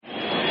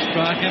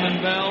Strachan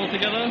and Bell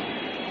together.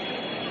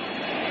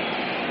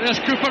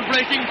 There's Cooper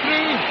breaking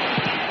through.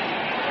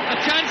 A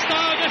chance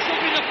now. This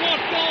will be the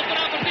fourth goal for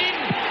Aberdeen.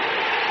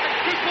 And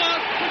Cooper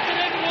puts it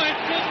in with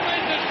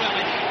Brendan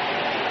Relish.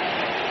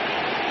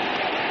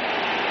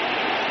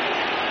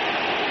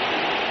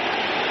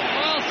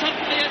 Well,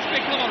 suddenly it's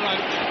become a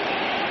rout.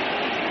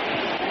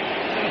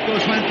 Of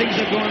course, when things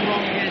are going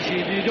wrong against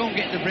you, you don't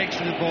get the breaks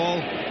of the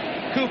ball.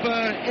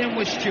 Cooper in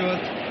with Stewart.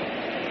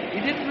 He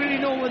didn't really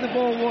know where the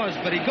ball was,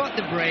 but he got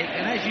the break.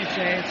 And as you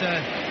say, it's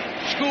a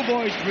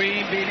schoolboy's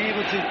dream, being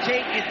able to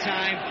take your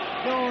time,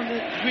 knowing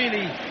that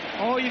really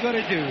all you got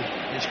to do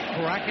is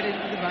crack it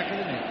into the back of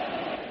the net.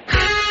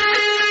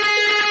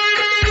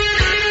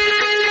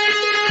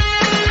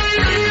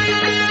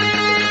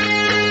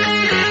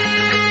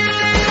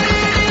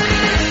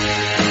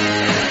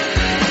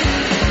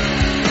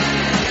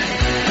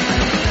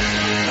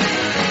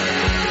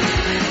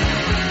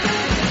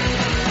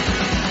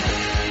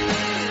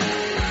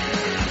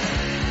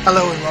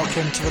 Hello and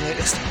welcome to the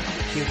latest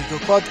Here We Go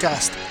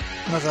podcast.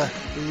 Another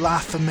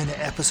laugh-a-minute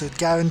episode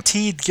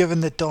guaranteed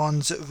given the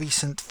Dons'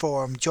 recent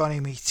form.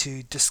 Joining me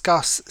to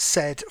discuss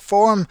said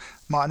form,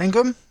 Martin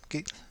Ingram.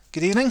 Good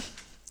evening.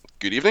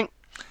 Good evening.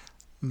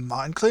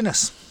 Martin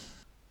Clunas.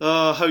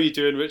 Oh, how you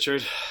doing,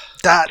 Richard?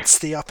 That's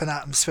the up and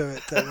atom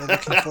spirit that we're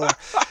looking for.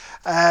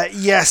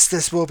 Yes,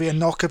 this will be a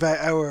knockabout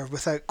hour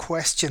without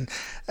question,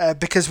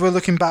 because we're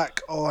looking back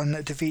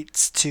on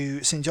defeats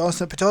to St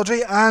Johnstone at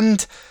Pittodrie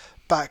and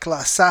back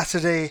last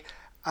Saturday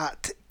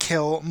at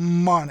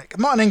Kilmarnock.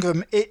 Martin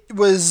Ingram, it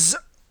was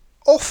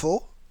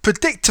awful,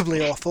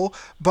 predictably awful,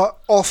 but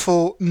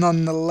awful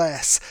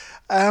nonetheless.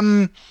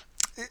 A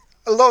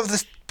lot of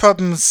the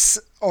problems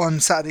on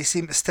Saturday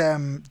seem to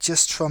stem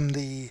just from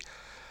the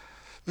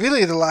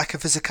lack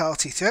of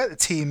physicality throughout the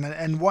team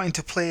and wanting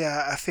to play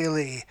a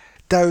fairly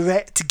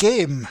direct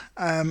game.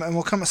 And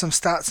we'll come to some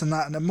stats on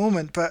that in a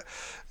moment, but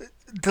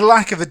the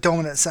lack of a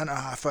dominant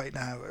centre-half right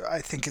now,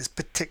 I think, is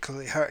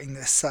particularly hurting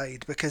this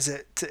side because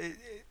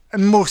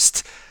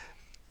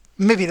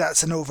maybe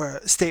that's an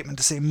overstatement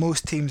to say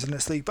most teams in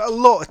this league, but a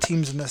lot of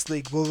teams in this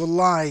league will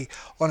rely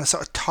on a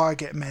sort of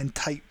target men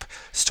type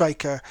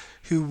striker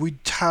who would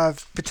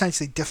have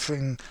potentially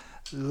differing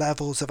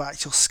levels of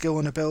actual skill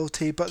and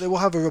ability, but they will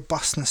have a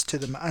robustness to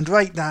them. And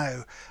right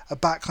now, a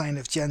backline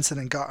of Jensen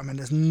and Gartman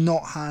is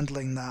not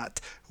handling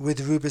that with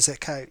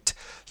Rubizic out.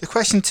 The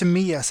question to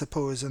me, I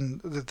suppose, and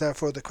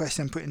therefore the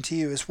question I'm putting to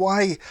you, is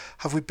why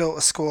have we built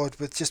a squad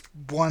with just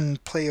one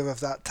player of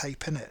that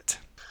type in it?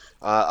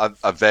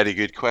 A very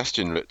good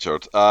question,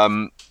 Richard.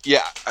 On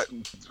the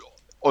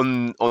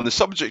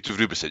subject of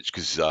Rubizic,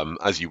 because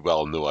as you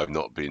well know, I've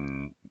not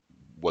been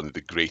one of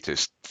the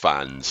greatest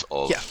fans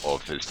of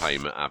his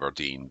time at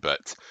Aberdeen,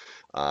 but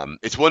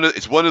it's one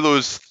of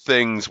those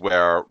things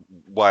where,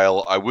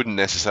 while I wouldn't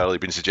necessarily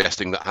been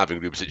suggesting that having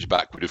Rubizic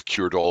back would have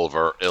cured all of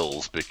our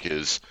ills,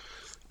 because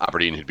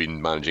Aberdeen had been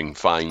managing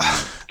fine,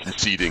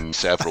 conceding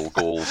several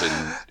goals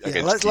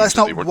against let's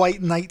not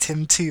white knight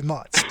him too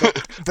much,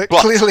 but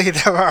clearly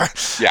there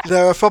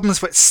are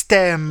problems which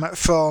stem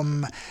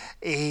from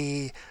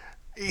a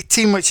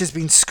team which has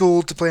been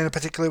schooled to play in a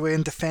particular way,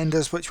 and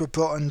defenders which were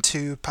brought in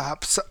to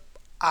perhaps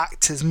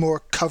act as more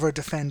cover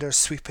defenders,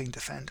 sweeping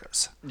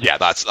defenders. Yeah,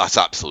 that's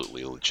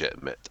absolutely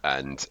legitimate.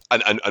 And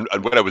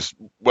where I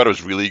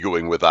was really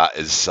going with that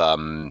is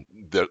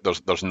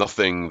there's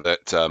nothing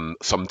that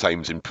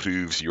sometimes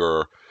improves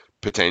your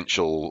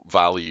potential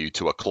value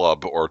to a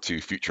club or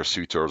to future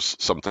suitors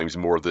sometimes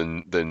more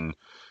than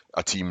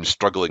a team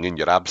struggling in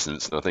your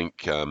absence. And I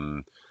think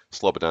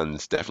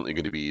Slobodan's definitely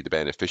going to be the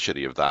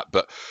beneficiary of that.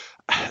 But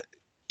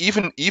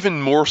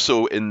even more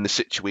so in the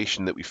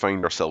situation that we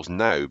find ourselves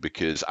now,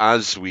 because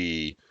as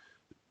we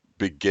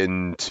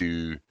begin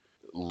to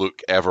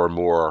look ever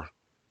more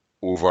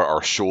over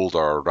our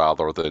shoulder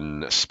rather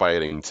than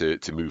aspiring to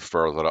move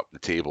further up the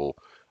table,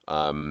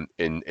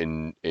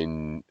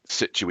 in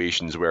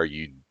situations where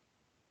you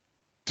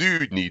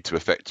do need to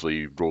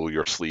effectively roll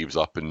your sleeves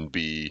up and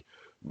be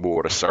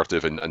more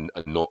assertive and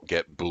not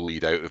get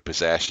bullied out of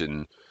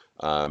possession,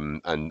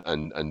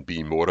 and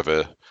be more of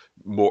a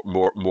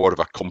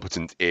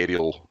competent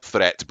aerial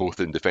threat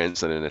both in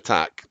defence and in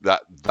attack.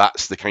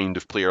 That's the kind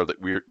of player that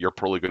you're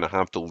probably going to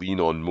have to lean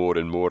on more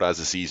and more as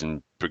the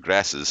season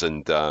progresses.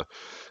 And I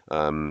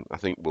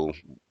think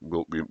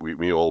we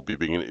may all be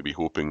beginning to be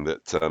hoping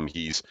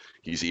that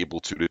he's able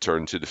to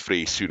return to the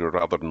fray sooner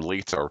rather than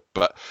later.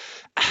 But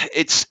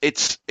it's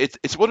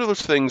one of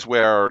those things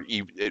where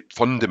it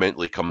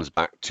fundamentally comes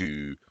back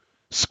to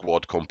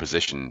squad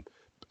composition.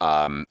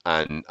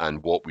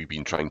 And what we've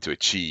been trying to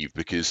achieve,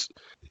 because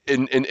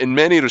in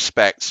many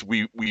respects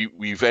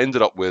we've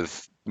ended up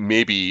with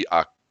maybe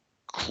a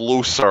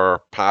closer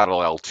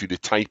parallel to the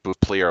type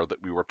of player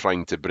that we were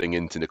trying to bring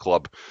into the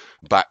club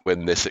back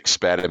when this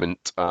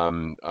experiment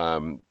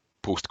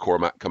post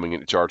Cormac coming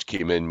into charge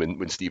came in,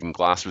 when Stephen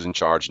Glass was in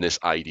charge, and this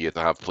idea to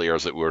have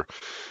players that were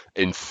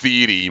in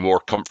theory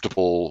more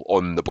comfortable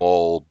on the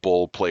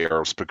ball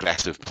players,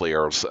 progressive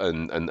players,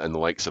 and the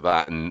likes of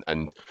that,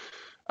 and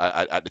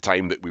at the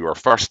time that we were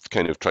first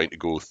kind of trying to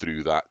go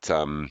through that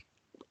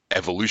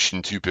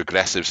evolution to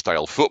progressive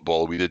style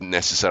football, we didn't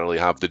necessarily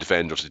have the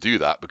defenders to do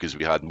that because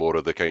we had more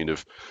of the kind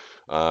of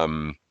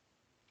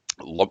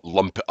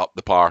lump it up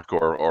the park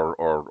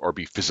or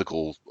be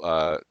physical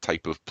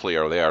type of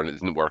player there, and it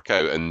didn't work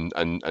out. And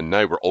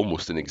now we're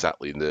almost in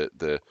exactly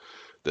the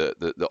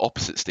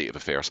opposite state of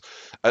affairs.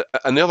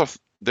 And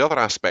the other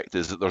aspect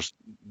is that there's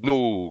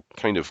no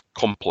kind of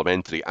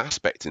complementary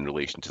aspect in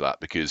relation to that,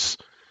 because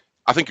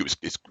I think it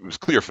was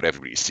clear for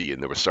everybody to see,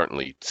 and there were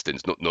certainly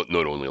stints, not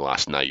only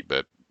last night,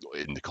 but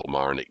in the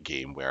Kilmarnock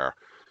game, where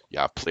you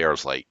have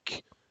players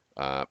like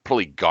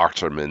probably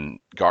Gartenman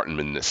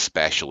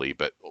especially,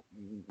 but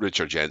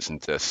Richard Jensen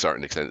to a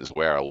certain extent as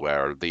well,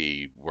 where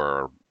they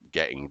were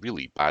getting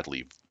really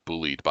badly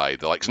bullied by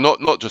the likes,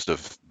 not just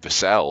of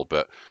Vassell,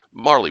 but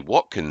Marley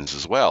Watkins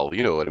as well.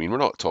 You know what I mean? We're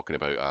not talking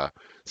about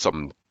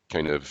some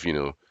kind of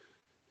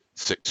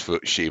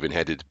 6-foot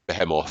shaven-headed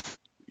behemoth,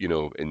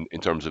 in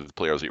terms of the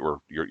players that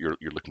you're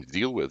looking to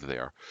deal with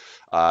there.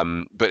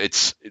 But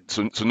it's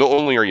so not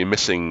only are you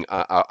missing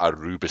a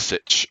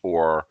Rubicic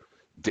or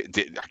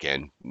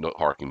again, not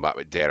harking back,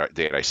 but dare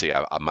I say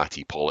a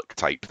Matty Pollock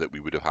type that we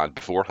would have had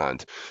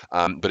beforehand.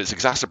 But it's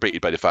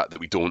exacerbated by the fact that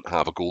we don't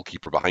have a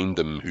goalkeeper behind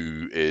them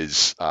who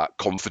is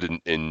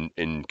confident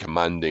in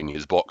commanding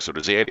his box or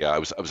his area. I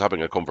was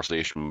having a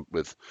conversation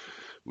with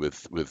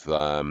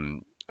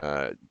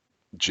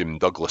Jim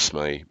Douglas,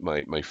 my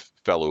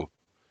fellow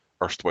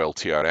erstwhile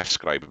TRF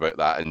scribe, about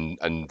that,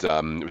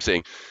 and was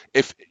saying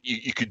if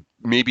you could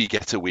maybe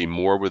get away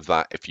more with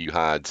that if you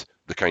had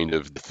the kind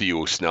of the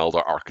Theo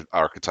Snelder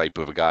archetype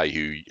of a guy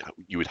who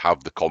you would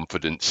have the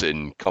confidence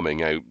in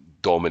coming out,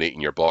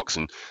 dominating your box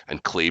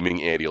and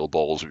claiming aerial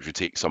balls, which would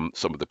take some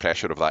of the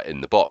pressure of that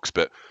in the box.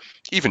 But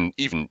even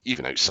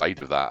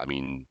outside of that, I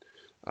mean,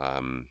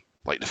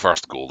 like the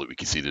first goal that we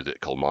conceded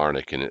at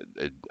Kilmarnock, and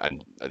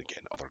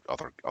again other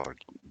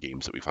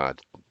games that we've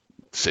had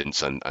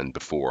since and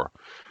before,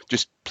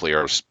 just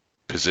players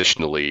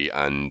positionally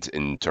and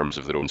in terms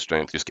of their own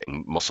strength just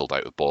getting muscled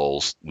out of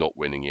balls, not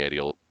winning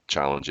aerial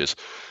challenges.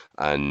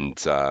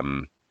 And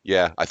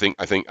I think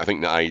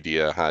the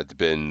idea had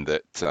been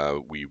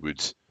that we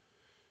would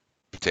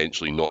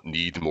potentially not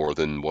need more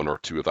than one or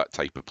two of that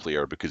type of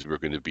player, because we're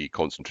going to be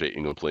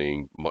concentrating on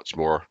playing much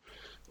more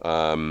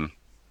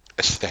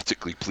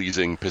aesthetically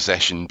pleasing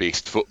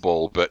possession-based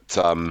football, but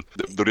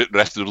the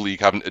rest of the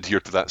league haven't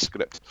adhered to that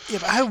script. Yeah,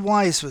 but how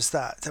wise was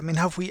that? I mean,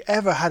 have we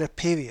ever had a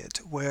period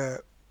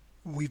where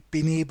we've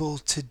been able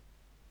to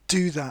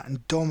do that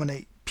and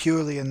dominate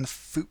purely in the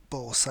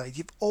football side?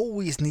 You've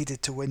always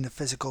needed to win the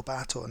physical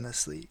battle in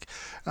this league.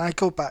 And I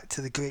go back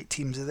to the great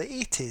teams of the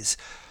 80s.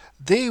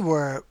 They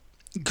were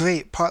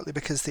great partly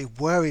because they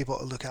were able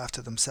to look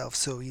after themselves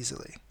so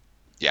easily.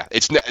 Yeah,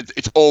 it's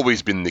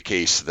always been the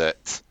case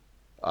that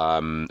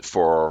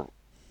for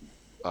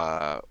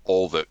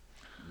all that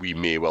we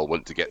may well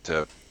want to get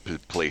to a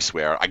place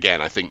where,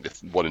 again, I think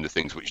one of the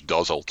things which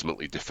does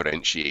ultimately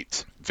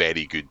differentiate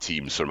very good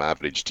teams from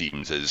average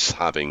teams is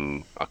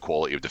having a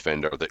quality of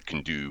defender that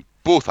can do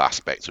both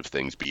aspects of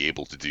things, be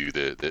able to do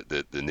the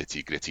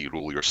nitty gritty,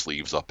 roll your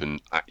sleeves up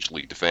and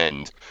actually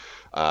defend,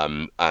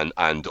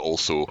 and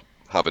also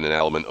having an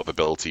element of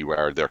ability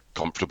where they're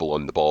comfortable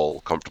on the ball,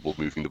 comfortable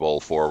moving the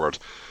ball forward,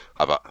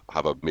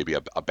 have maybe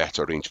a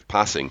better range of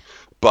passing.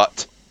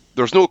 But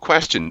there's no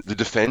question the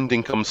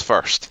defending comes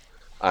first,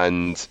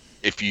 and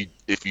if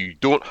you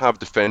don't have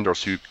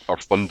defenders who are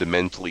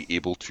fundamentally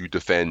able to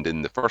defend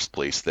in the first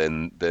place,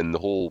 then the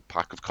whole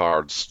pack of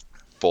cards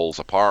falls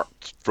apart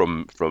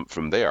from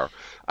there.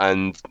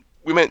 And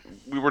we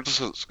were just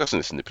discussing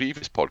this in the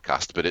previous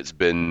podcast, but it's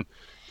been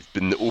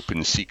the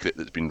open secret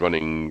that's been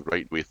running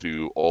right the way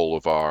through all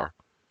of our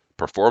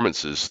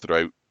performances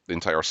throughout the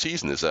entire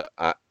season, is at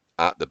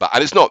the back.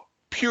 And it's not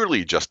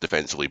purely just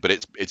defensively, but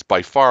it's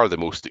by far the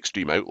most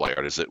extreme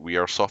outlier, is that we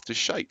are soft as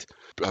shite.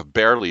 Have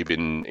barely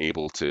been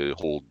able to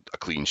hold a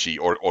clean sheet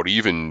or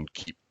even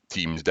keep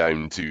teams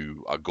down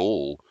to a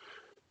goal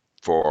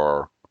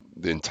for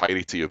the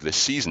entirety of this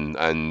season.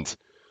 And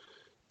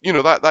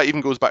that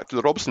even goes back to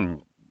the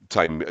Robson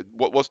time.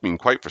 What's been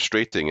quite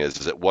frustrating is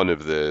that one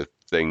of the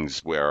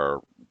things where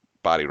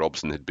Barry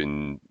Robson had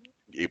been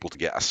able to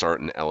get a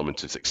certain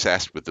element of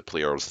success with the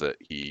players that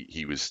he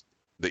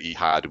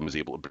had and was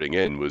able to bring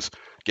in was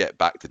get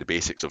back to the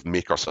basics of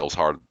make ourselves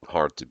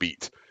hard to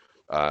beat.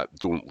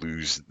 Don't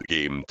lose the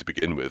game to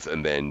begin with,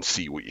 and then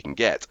see what you can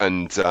get.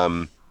 And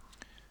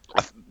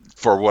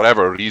for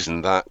whatever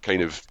reason, that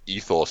kind of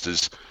ethos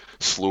is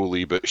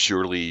slowly but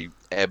surely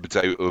ebbed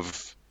out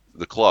of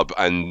the club.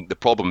 And the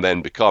problem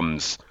then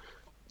becomes,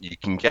 you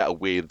can get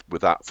away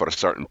with that for a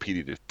certain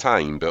period of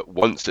time, but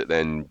once it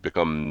then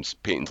becomes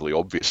patently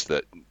obvious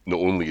that not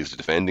only is the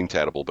defending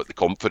terrible, but the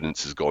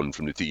confidence is gone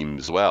from the team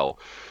as well,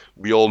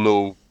 we all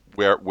know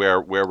where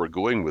we're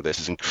going with this.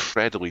 It's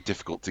incredibly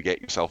difficult to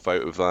get yourself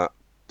out of that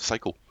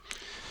cycle.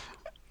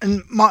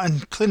 And Martin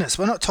Clunas,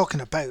 we're not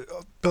talking about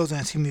building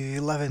a team of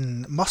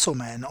 11 muscle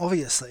men,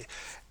 obviously.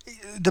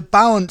 the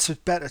balance was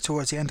better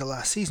towards the end of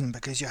last season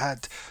because you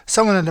had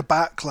someone in the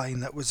back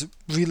line that was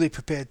really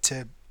prepared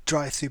to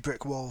drive through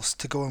brick walls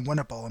to go and win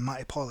a ball, and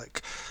Matty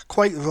Pollock,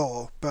 quite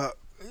raw, but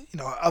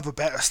of a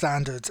better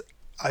standard,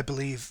 I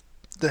believe,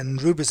 than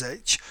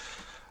Rubezic.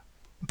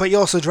 But you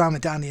also had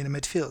Ramadani in the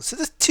midfield. So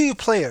there's two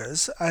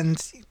players, and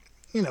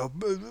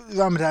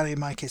Ramadani, in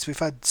my case, we've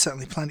had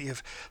certainly plenty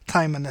of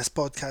time on this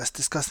podcast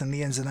discussing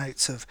the ins and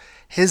outs of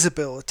his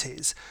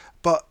abilities,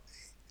 but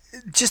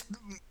just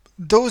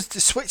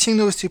switching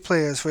those two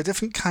players for a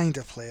different kind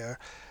of player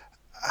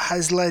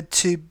has led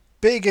to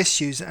big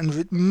issues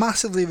and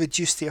massively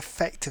reduced the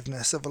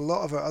effectiveness of a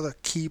lot of our other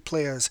key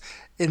players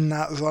in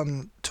that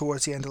run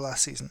towards the end of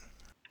last season.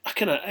 I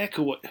kind of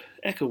echo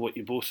what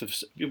you both have.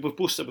 We've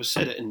both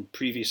said it in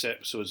previous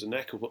episodes, and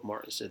echo what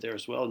Martin said there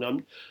as well.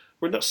 Now,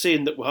 we're not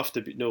saying that we have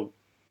to be. No,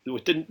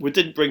 we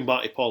didn't bring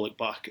Matty Pollock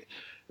back.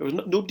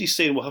 Nobody's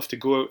saying we'll have to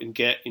go out and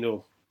get I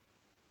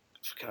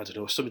don't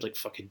know, somebody like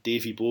fucking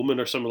Davy Bowman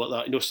or something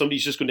like that.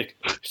 Somebody's going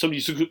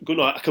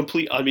to a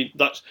complete. I mean,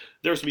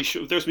 there's me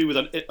with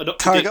an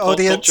target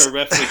audience culture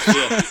reference.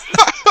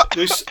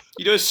 Yeah.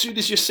 As soon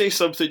as you say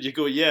something, you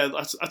go, yeah,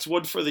 that's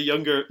one for the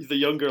younger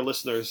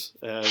listeners.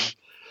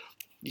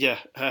 They're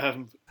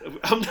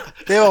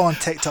all on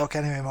TikTok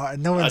anyway,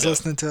 Martin. No one's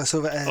listening to us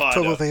over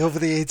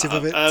the age of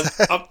a bit.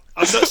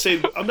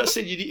 I'm not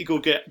saying you need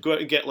to go out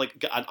and get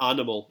an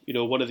animal,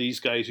 one of these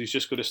guys who's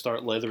just going to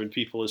start leathering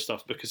people and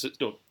stuff, because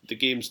the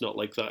game's not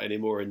like that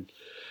anymore. And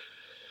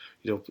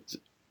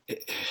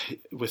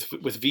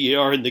with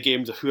VAR in the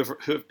game, whoever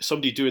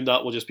somebody doing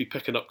that will just be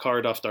picking up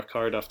card after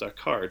card after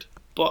card.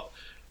 But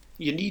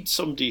you need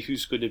somebody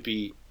who's going to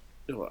be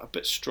a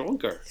bit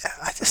stronger.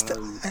 Yeah,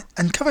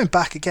 and coming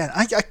back again,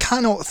 I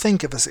cannot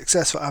think of a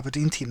successful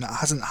Aberdeen team that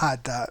hasn't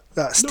had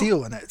that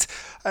steal in it.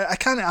 I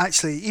can't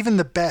actually, even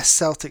the best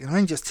Celtic and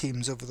Rangers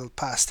teams over the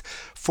past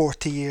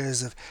 40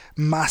 years of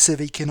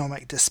massive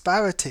economic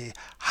disparity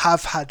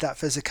have had that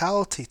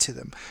physicality to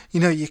them.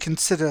 You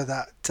consider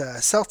that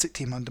Celtic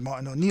team under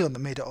Martin O'Neill that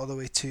made it all the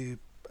way to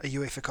a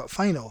UEFA Cup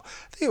final.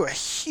 They were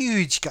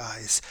huge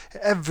guys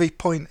at every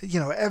point,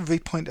 at every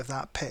point of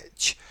that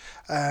pitch.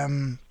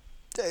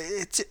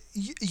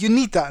 You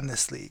need that in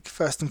this league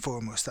first and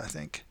foremost, I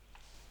think.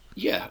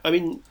 Yeah, I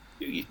mean,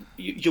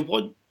 you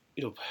want,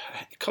 it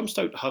comes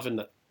down to having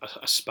a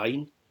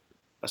spine,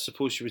 I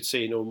suppose you would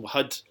say.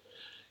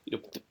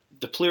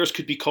 The players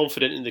could be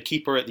confident in the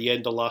keeper at the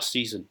end of last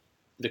season.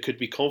 They could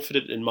be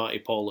confident in Matty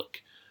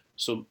Pollock.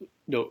 So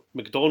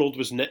McDonald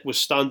was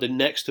standing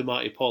next to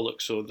Matty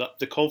Pollock, so that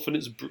the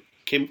confidence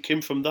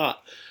came from that.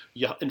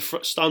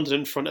 Standing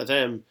in front of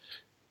them,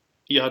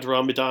 you had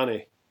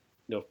Ramadani.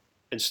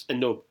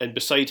 And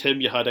beside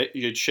him you had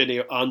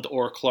Shinnie and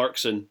or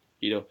Clarkson.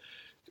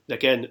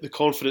 Again, the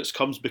confidence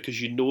comes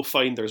because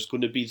fine, there's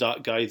going to be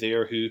that guy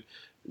there who,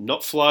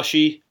 not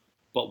flashy,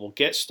 but will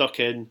get stuck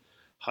in,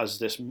 has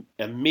this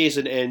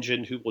amazing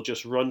engine who will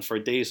just run for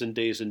days and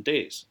days and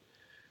days.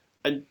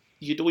 And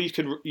you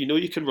can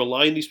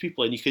rely on these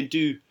people, and you can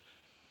do.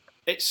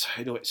 It's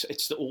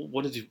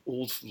one of the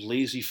old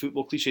lazy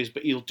football cliches,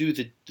 but he'll do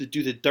the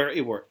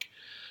dirty work,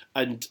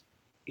 and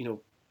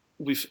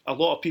a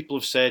lot of people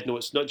have said, no,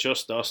 it's not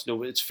just us.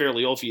 No, it's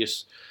fairly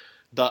obvious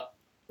that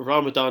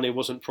Ramadani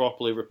wasn't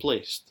properly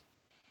replaced.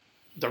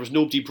 There was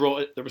nobody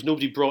brought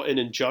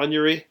in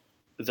January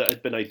that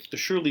had been.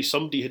 Surely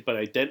somebody had been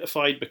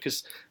identified,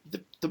 because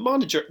the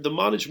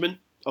management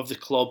of the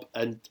club,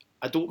 and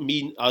I don't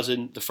mean as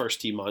in the first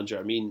team manager.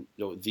 I mean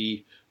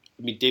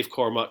Dave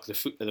Cormack,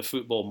 the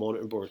football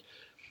monitoring board,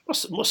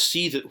 must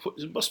be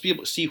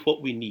able to see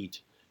what we need.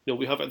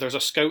 There's a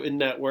scouting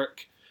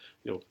network.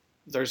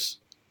 There's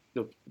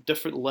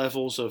different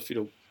levels of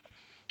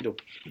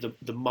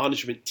the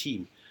management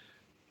team.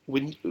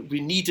 We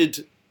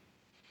needed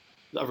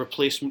a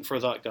replacement for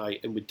that guy,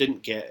 and we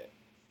didn't get it,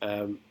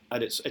 and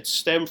it's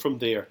stemmed from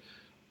there.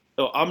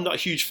 I'm not a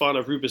huge fan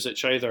of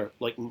Rubezic either,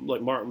 like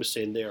Martin was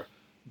saying there,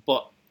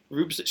 but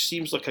Rubezic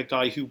seems like a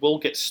guy who will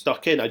get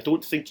stuck in. I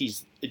don't think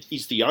he's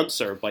the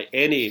answer by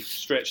any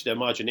stretch of the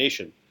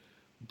imagination,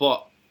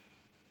 but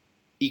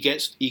he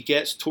gets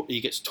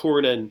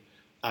torn in,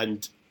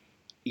 and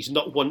he's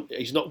not one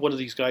of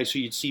these guys who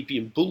you'd see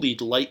being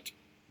bullied like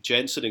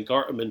Jensen and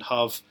Garteman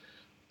have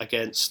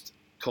against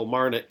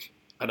Kilmarnock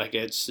and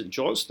against St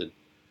Johnstone.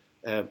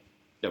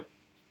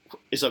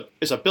 His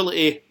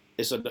ability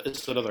is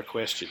another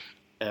question.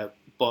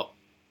 But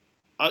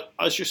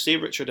as you say,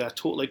 Richard, I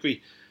totally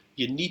agree.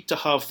 You need to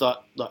have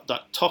that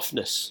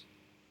toughness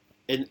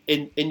in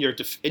your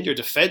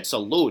defence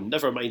alone.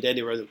 Never mind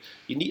anywhere.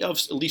 You need to have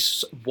at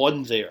least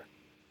one there.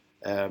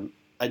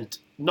 And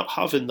not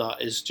having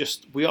that is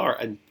just,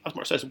 and as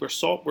Mark says, we're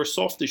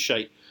soft as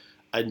shite,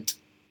 and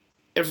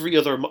every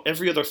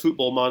other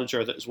football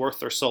manager that is worth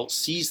their salt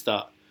sees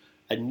that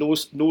and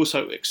knows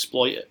how to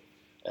exploit it.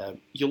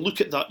 You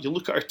look at that. You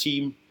look at our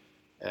team.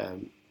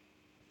 Some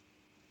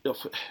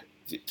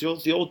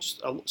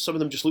of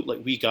them just look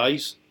like wee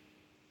guys.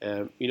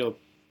 They're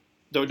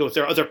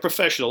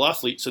professional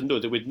athletes, and no,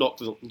 they would knock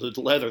the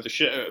leather the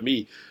shit out of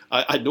me.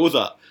 I know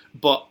that,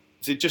 but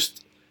they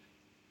just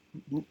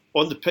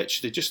on the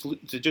pitch they just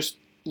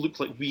look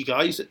like wee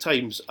guys at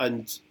times,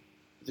 and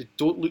they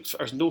don't look.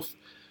 There's no.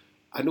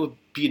 I know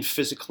being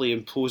physically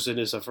imposing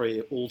is a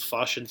very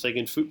old-fashioned thing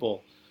in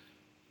football,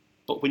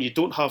 but when you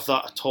don't have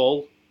that at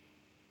all,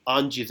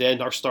 and you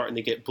then are starting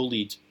to get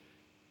bullied,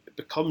 it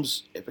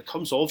becomes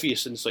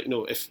obvious. And it's like,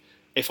 no, if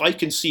I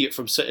can see it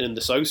from sitting in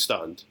the south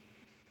stand,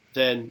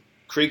 then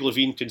Craig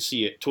Levein can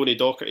see it, Tony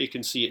Docherty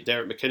can see it,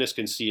 Derek McInnes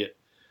can see it.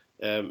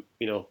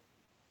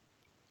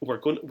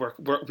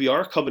 We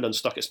are coming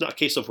unstuck. It's not a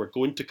case of we're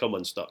going to come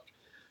unstuck.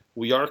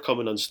 We are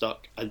coming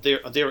unstuck, and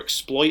they're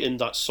exploiting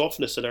that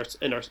softness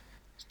in our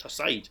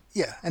side.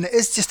 Yeah, and it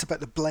is just about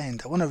the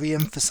blend. I want to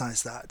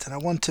re-emphasise that, and I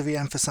want to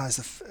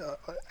re-emphasise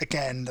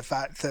again the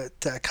fact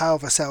that Kyle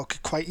Vassell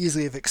could quite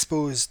easily have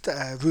exposed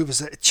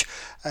Rubezic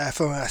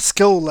from a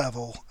skill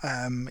level,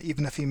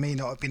 even if he may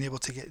not have been able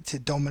to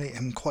dominate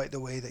him quite the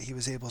way that he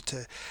was able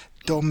to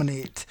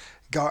dominate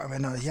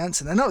Gartman or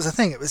Janssen. And that was the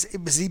thing, it was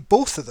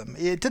both of them.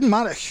 It didn't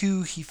matter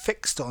who he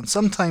fixed on.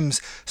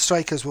 Sometimes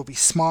strikers will be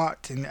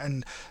smart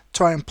and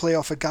try and play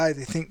off a guy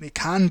they think they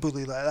can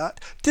bully like that.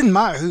 Didn't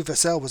matter who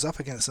Vassell was up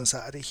against on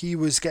Saturday, he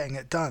was getting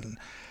it done.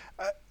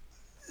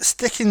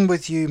 Sticking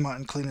with you,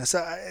 Martin Clunas,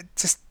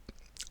 just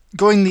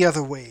going the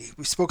other way.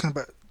 We've spoken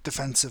about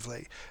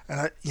defensively,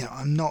 and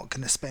I'm not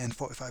going to spend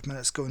 45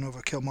 minutes going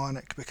over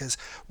Kilmarnock, because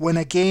when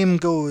a game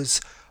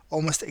goes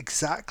almost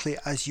exactly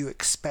as you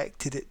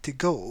expected it to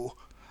go,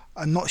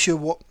 I'm not sure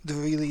what there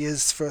really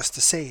is for us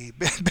to say,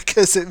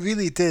 because it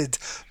really did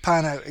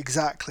pan out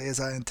exactly as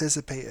I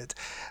anticipated.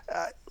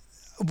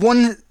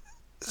 One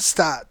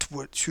stat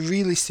which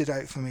really stood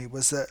out for me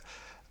was that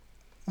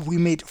we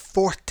made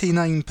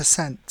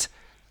 49%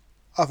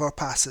 of our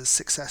passes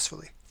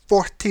successfully.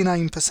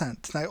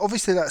 49%. Now,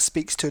 obviously that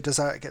speaks to a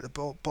desire to get the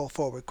ball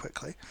forward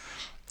quickly,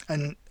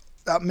 and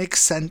that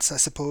makes sense, I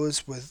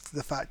suppose, with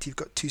the fact you've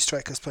got two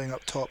strikers playing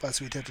up top,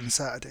 as we did on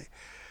Saturday.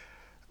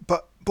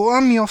 But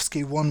Bojan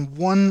Miovski won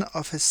 1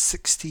 of his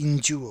 16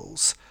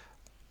 duels,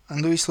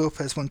 and Luis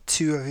Lopez won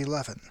 2 of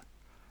 11.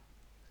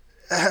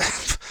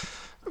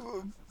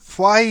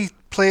 Why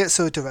play it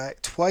so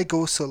direct? Why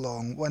go so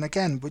long when,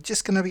 again, we're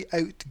just going to be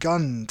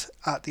outgunned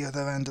at the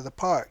other end of the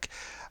park?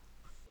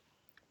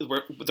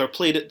 They're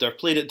played it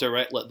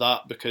direct like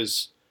that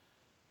because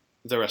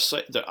I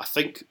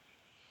think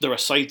they're a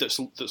side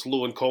that's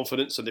low in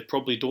confidence, and they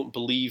probably don't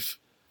believe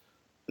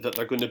that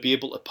they're going to be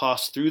able to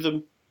pass through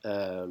them.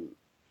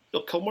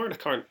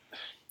 Kilmarnock aren't.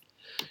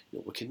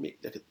 We can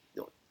make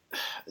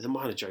the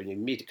manager. He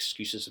made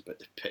excuses about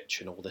the pitch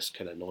and all this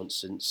kind of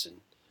nonsense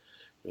and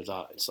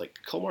that. It's like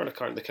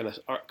Kilmarnock aren't the kind of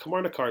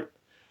Kilmarnock aren't.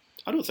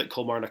 I don't think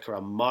Kilmarnock are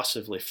a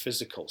massively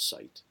physical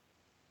side,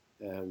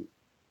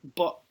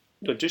 but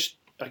just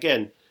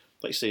again,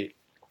 like I say,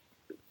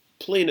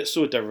 playing it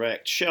so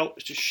direct,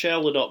 just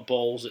shelling up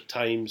balls at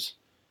times.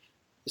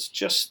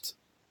 That's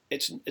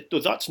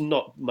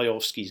not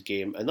Miovski's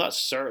game, and that's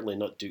certainly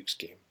not Duke's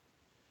game.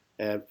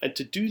 And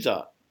to do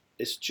that,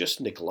 it's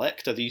just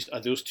neglect of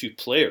those two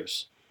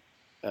players,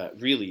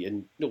 really.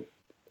 And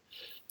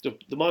the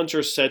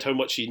manager said how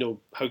much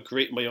how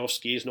great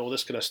Miovski is and all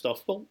this kind of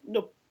stuff. Well,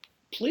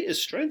 play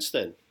his strengths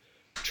then.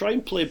 Try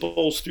and play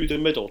balls through the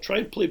middle. Try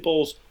and play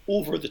balls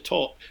over the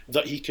top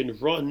that he can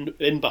run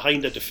in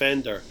behind a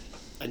defender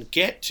and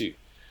get to.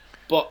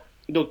 But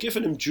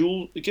giving him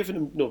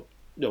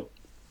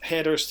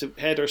headers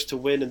to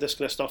win and this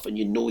kind of stuff, and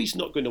he's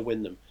not going to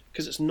win them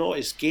because it's not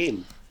his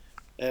game.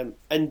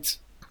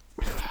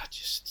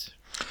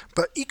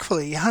 But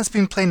equally, he has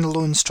been playing the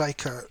lone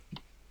striker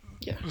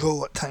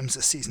role at times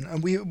this season,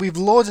 and we've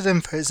lauded him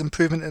for his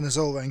improvement in his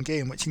all-round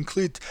game,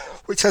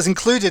 which has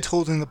included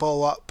holding the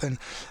ball up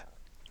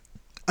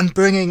and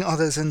bringing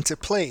others into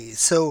play.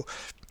 So,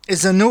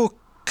 is there no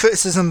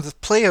criticism of the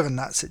player in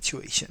that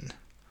situation?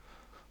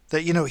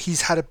 That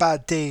he's had a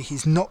bad day,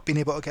 he's not been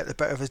able to get the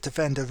better of his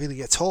defender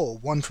really at all.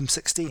 1 from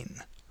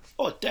 16.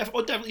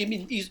 Definitely. I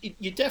mean, you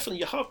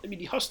have. I mean,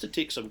 he has to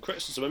take some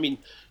criticism. I mean,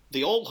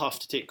 they all have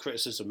to take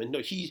criticism. And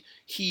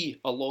he,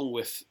 along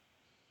with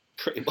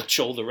pretty much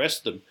all the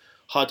rest of them,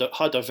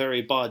 had a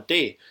very bad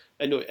day.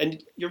 I know,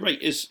 and you're right.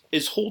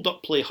 His hold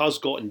up play has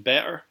gotten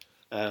better.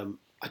 I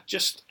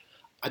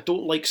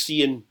don't like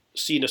seeing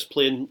us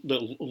playing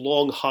the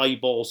long high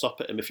balls up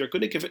at him. If you're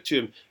going to give it to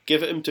him,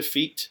 give it him to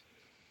feet.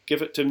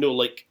 Give it to him,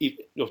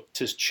 to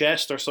his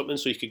chest or something,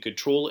 so he can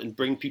control it and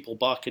bring people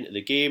back into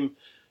the game.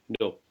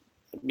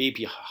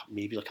 Maybe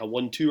like a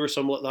 1-2 or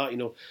something like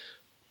that.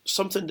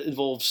 Something that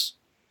involves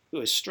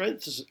his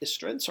strengths. His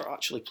strengths are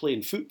actually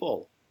playing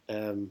football,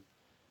 and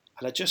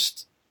I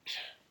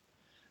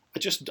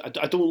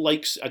don't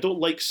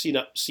like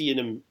seeing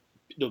him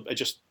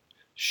just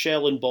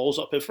shelling balls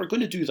up. If we're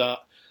going to do that,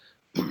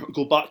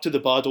 go back to the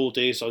bad old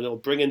days. I'll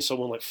bring in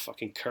someone like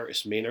fucking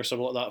Curtis Main or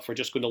something like that. If we're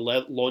just going to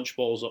launch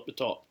balls up the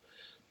top,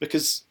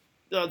 because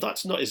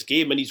that's not his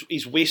game, and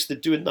he's wasted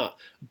doing that.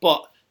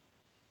 But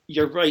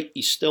you're right.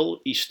 He still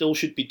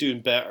should be doing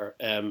better.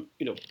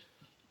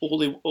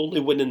 Only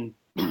winning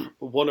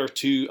 1 or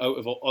 2 out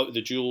of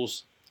the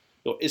duels,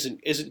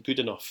 isn't good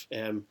enough.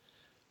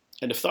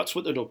 And if that's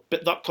what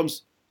but that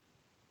comes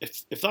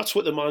if that's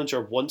what the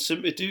manager wants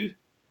him to do,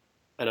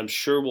 and I'm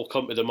sure we'll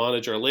come to the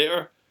manager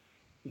later,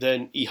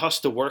 then he has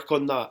to work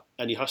on that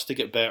and he has to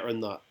get better on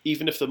that.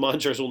 Even if the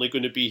manager is only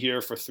going to be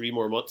here for 3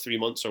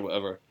 months or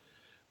whatever,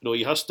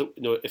 he has to.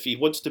 If he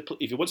wants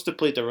to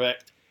play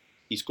direct,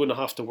 he's going to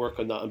have to work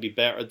on that and be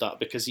better at that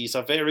because he's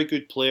a very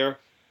good player.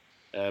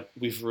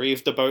 We've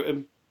raved about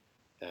him,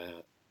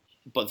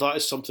 but that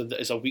is something that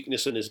is a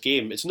weakness in his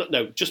game. It's not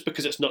now just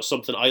because it's not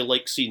something I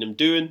like seeing him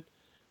doing.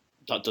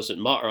 That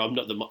doesn't matter. I'm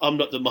not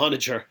the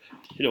manager,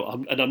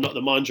 and I'm not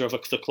the manager of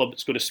the club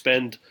that's going to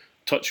spend,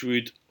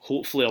 touchwood,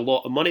 hopefully a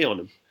lot of money on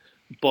him.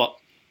 But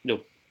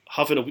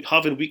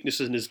having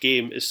weaknesses in his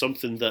game is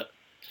something that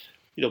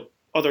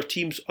other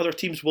teams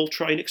will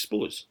try and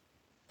expose.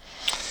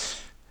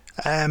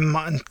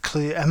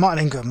 Martin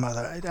Ingram,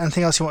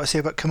 anything else you want to say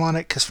about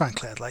Kilmarnock? Because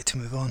frankly, I'd like to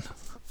move on.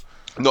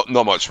 Not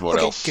much more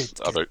else good,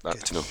 about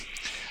that. Good. No.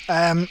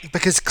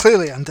 Because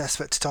clearly I'm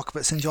desperate to talk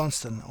about St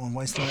Johnstone on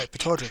Wednesday night,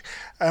 Pittodrie.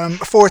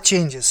 4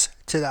 changes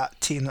to that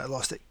team that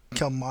lost at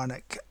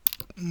Kilmarnock,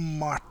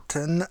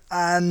 Martin,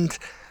 and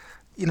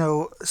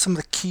some of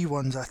the key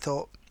ones I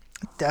thought: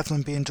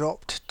 Devlin being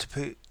dropped to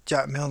put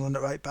Jack Milne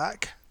at right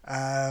back,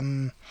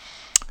 and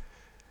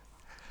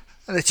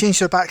they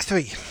changed their back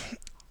 3.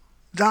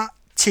 That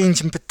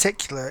change in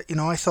particular,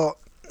 I thought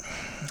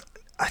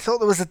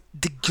there was a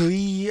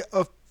degree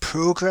of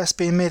progress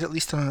being made, at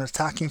least on an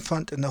attacking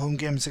front, in the home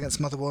games against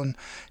Motherwell and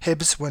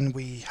Hibs when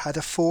we had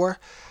a 4.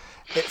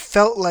 It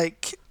felt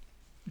like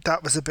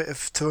that was a bit of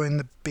throwing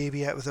the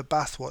baby out with the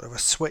bathwater, a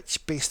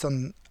switch based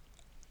on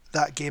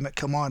that game at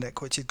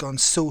Kilmarnock, which had gone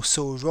so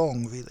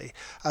wrong, really,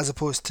 as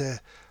opposed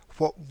to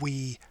what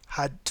we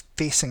had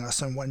facing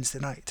us on Wednesday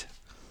night.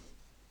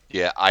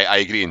 Yeah, I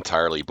agree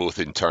entirely, both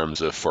in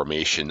terms of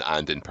formation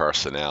and in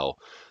personnel.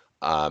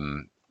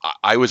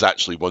 I was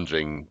actually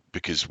wondering,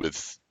 because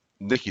with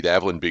Nicky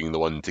Devlin being the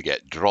one to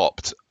get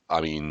dropped,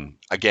 I mean,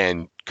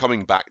 again,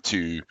 coming back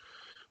to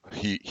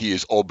he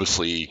is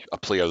obviously a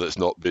player that's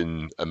not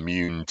been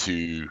immune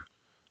to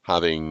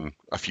having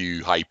a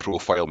few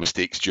high-profile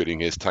mistakes during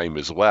his time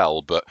as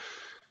well. But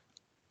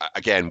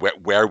again,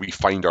 where we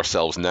find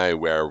ourselves now,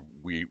 where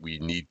we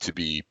need to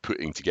be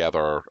putting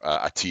together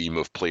a team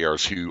of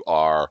players who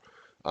are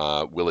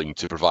willing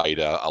to provide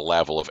a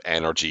level of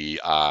energy,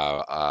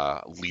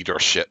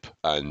 leadership,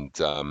 and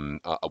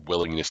a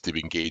willingness to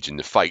engage in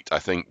the fight, I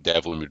think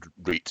Devlin would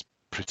rate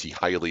pretty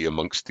highly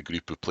amongst the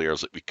group of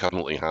players that we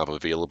currently have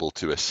available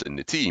to us in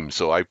the team.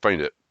 So I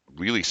find it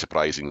really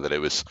surprising that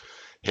it was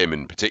him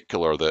in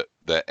particular that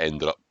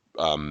ended up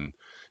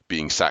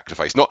being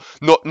sacrificed. Not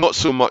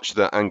so much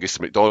that Angus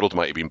MacDonald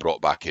might have been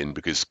brought back in,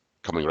 because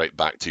coming right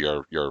back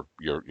to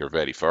your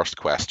very first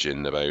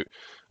question about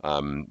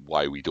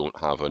why we don't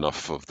have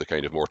enough of the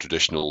kind of more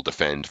traditional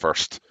defend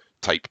first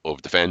type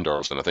of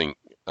defenders, and I think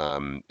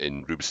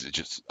in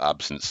Rubic's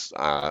absence,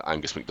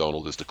 Angus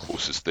MacDonald is the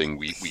closest thing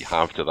we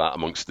have to that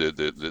amongst the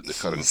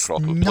current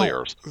crop of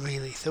players.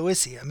 Really, though,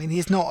 is he? I mean,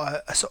 he's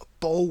not a sort of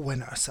ball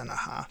winner centre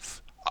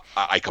half.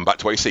 I come back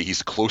to what I say. He's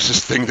the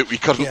closest thing that we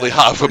currently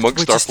have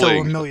amongst our playing. Which is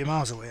still a million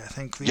miles away, I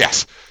think. Really.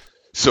 Yes.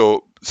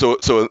 So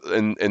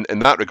in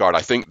that regard,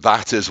 I think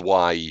that is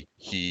why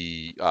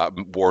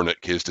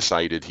Warnock has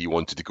decided he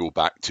wanted to go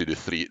back to the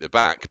 3 at the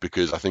back,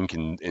 because I think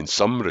in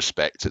some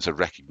respects it's a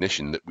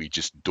recognition that we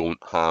just don't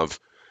have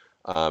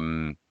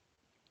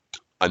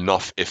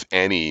enough, if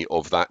any,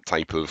 of that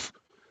type of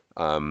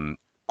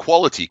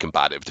quality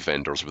combative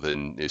defenders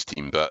within his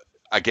team. But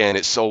again,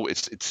 it's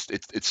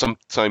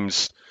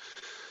sometimes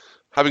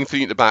having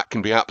 3 at the back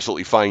can be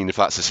absolutely fine if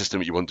that's the system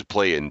that you want to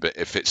play in, but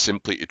if it's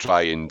simply to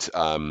try and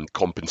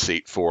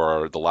compensate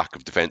for the lack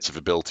of defensive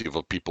ability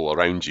of people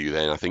around you,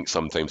 then I think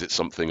sometimes it's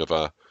something of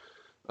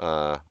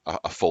a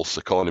false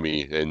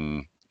economy,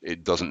 and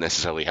it doesn't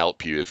necessarily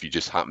help you if you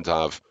just happen to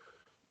have,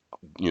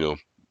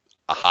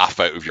 a half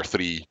out of your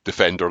 3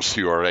 defenders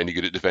who are any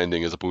good at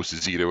defending as opposed to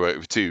 0 out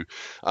of 2.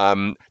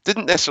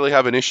 Didn't necessarily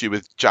have an issue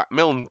with Jack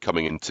Milne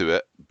coming into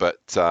it, but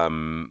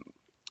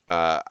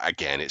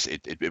again,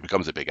 it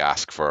becomes a big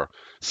ask for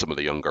some of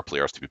the younger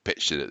players to be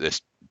pitched in at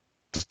this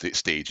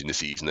stage in the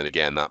season. And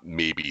again, that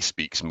maybe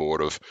speaks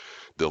more of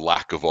the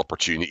lack of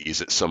opportunities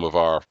that some of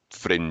our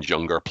fringe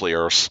younger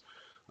players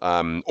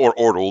or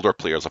older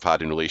players have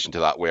had in relation to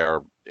that,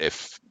 where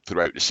if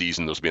throughout the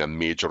season there's been a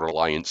major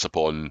reliance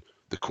upon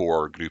the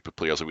core group of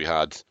players that we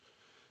had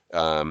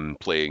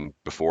playing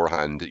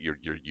beforehand, you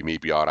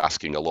maybe are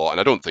asking a lot.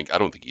 And I don't think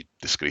he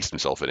disgraced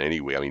himself in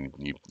any way. I mean,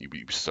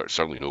 he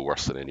certainly no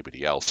worse than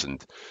anybody else,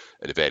 and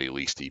at the very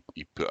least he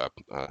put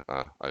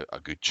a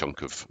good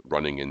chunk of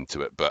running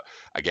into it. But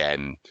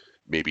again,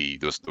 maybe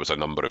there was a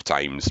number of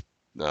times,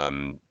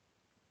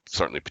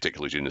 certainly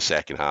particularly during the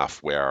second half,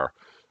 where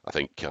I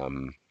think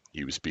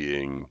he was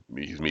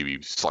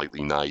maybe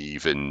slightly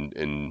naive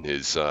in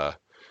his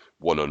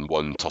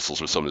one-on-one tussles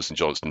with some of the St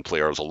Johnstone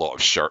players, a lot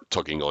of shirt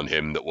tugging on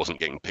him that wasn't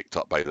getting picked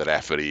up by the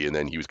referee, and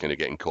then he was kind of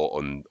getting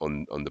caught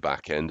on the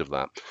back end of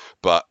that.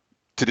 But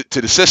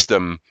to the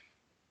system,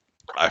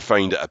 I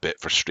find it a bit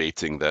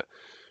frustrating that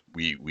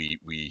Neil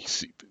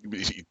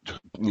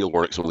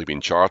Warnock's only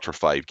been charged for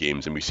 5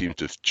 games, and we seem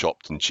to have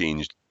chopped and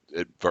changed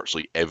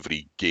virtually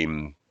every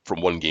game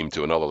from one game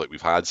to another that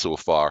we've had so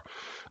far.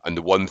 And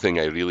the one thing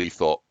I really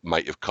thought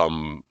might have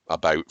come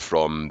about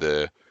from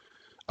the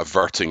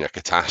averting a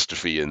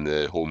catastrophe in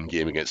the home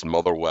game against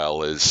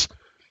Motherwell is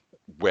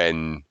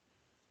when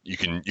you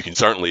can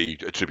certainly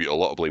attribute a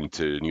lot of blame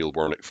to Neil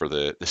Warnock for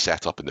the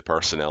setup and the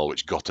personnel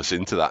which got us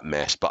into that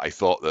mess. But I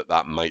thought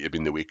that might have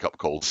been the wake up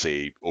call to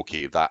say,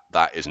 okay,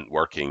 that isn't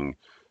working.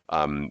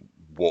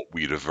 What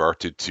we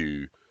reverted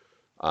to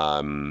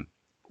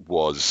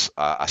was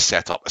a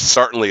setup,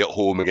 certainly at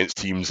home against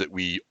teams that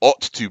we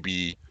ought to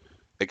be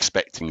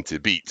expecting to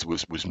beat,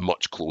 was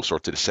much closer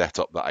to the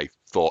setup that I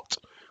thought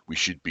we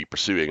should be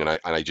pursuing. And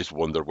I just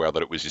wonder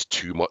whether it was just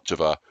too much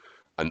of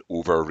an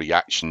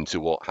overreaction to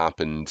what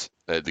happened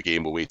at the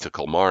game away to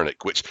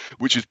Kilmarnock, which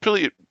is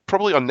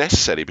probably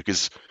unnecessary,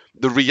 because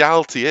the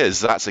reality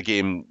is that's a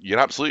game, you're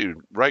absolutely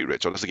right,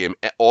 Richard, that's a game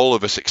all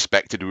of us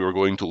expected we were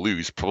going to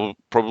lose.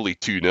 Probably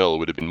 2-0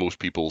 would have been most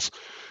people's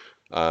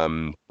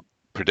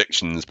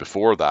predictions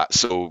before that.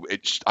 So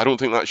I don't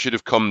think that should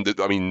have come.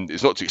 I mean,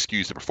 it's not to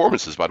excuse the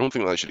performances, but I don't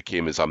think that should have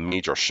came as a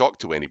major shock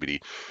to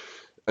anybody.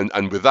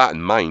 And with that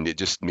in mind, it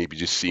just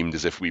seemed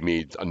as if we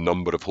made a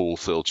number of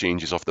wholesale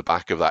changes off the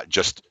back of that,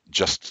 just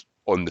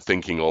on the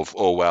thinking of,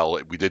 oh well,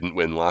 we didn't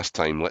win last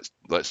time,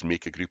 let's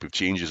make a group of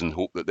changes and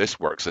hope that this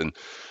works. And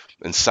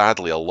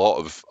sadly, a lot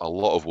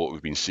of what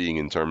we've been seeing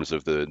in terms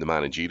of the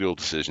managerial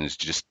decisions,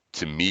 just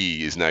to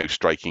me, is now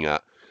striking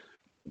at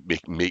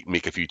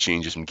make a few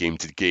changes from game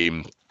to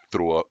game,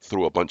 throw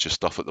a bunch of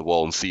stuff at the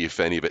wall and see if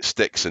any of it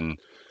sticks, and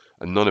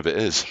none of it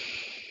is.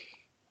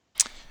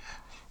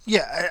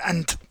 Yeah,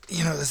 and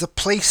there's a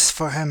place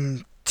for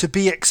him to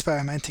be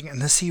experimenting and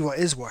to see what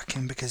is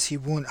working, because he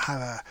won't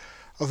have a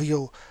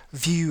real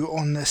view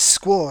on this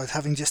squad,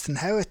 having just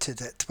inherited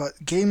it.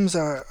 But games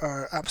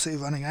are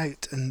absolutely running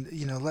out, and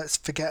let's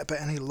forget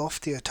about any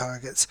loftier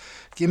targets.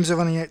 Games are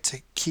running out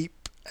to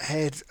keep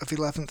ahead of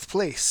 11th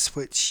place,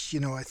 which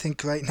I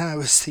think right now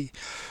is the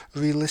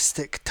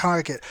realistic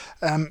target.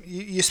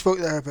 You spoke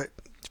there about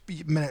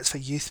minutes for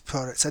youth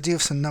products. I do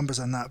have some numbers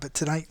on that, but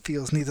tonight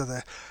feels neither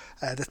the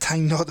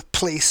time nor the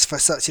place for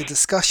such a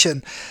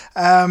discussion.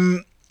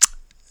 Martin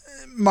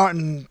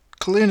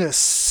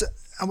Clunas,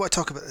 I want to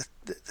talk about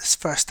this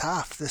first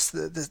half,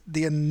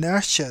 the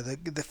inertia,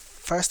 the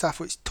first half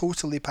which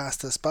totally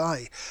passed us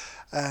by,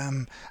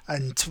 and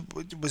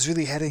was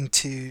really heading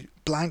to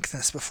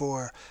blankness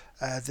before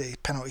the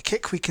penalty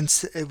kick we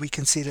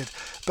conceded.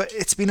 But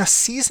it's been a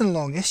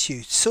season-long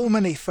issue. So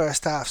many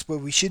first halves where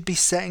we should be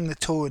setting the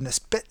tone,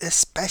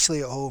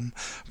 especially at home.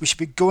 We should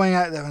be going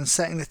out there and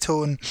setting the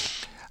tone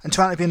and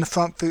trying to be in the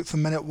front foot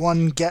from minute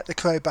one, get the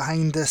crowd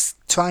behind us,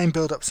 try and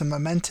build up some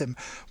momentum.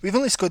 We've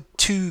only scored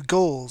 2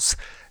 goals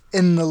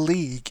in the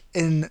league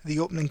in the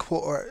opening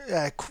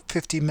quarter,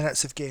 15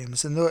 minutes of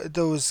games, and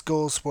those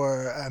goals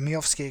were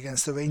Miovski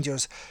against the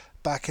Rangers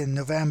back in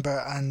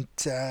November, and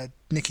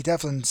Nicky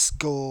Devlin's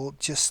goal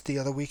just the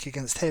other week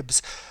against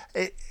Hibs.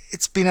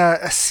 It's been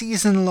a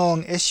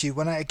season-long issue.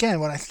 When I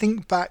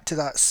think back to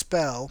that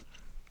spell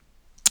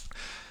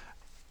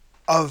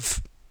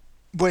of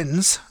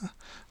wins,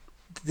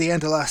 the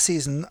end of last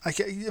season, I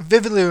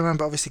vividly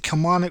remember, obviously,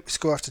 Kilmarnock would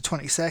score after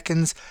 20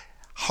 seconds.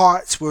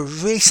 Hearts were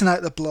racing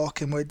out the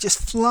block and were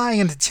just flying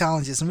into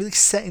challenges and really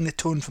setting the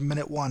tone from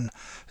minute one.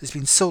 There's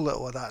been so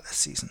little of that this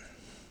season.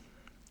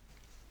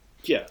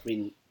 Yeah, I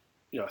mean,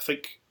 I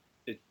think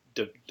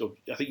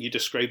you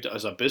described it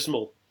as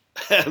abysmal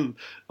on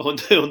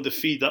the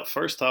feed. That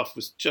first half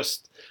was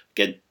just,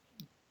 again,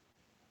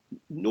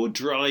 no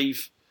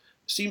drive.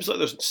 Seems like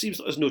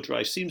there's no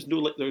drive. Seems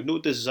like there's no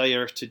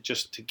desire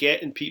to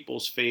get in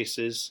people's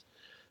faces.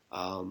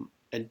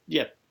 And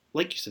yeah,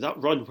 like you said,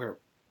 that run where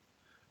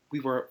we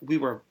were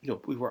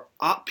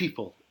at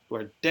people. We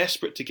were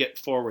desperate to get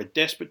forward,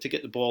 desperate to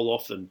get the ball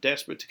off them,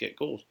 desperate to get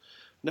goals.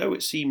 Now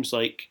it seems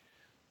like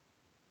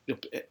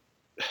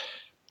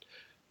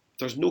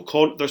there's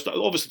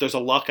obviously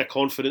a lack of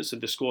confidence in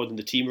the squad and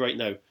the team right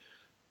now,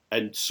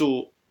 and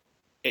so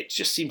it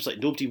just seems like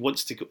nobody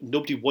wants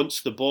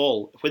the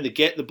ball. When they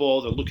get the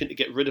ball, they're looking to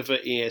get rid of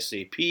it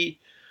ASAP.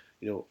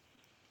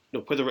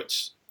 Whether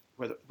it's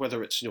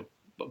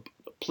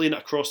playing it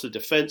across the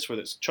defence,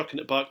 whether it's chucking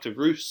it back to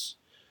Roos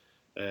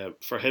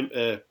for him,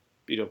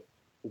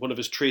 one of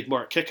his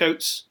trademark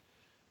kickouts.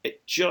 There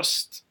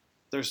just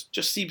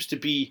seems to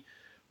be,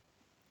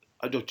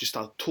 just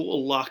a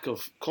total lack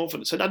of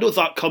confidence. And I know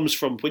that comes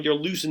from when you're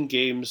losing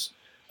games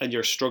and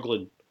you're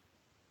struggling.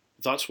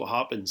 That's what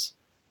happens.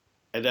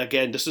 And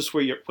again, this is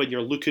when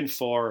you're looking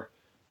for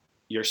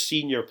your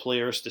senior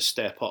players to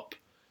step up.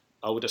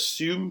 I would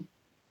assume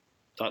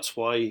that's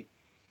why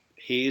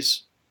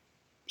Hayes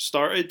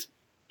started,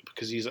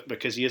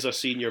 because he is a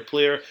senior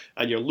player,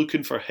 and you're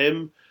looking for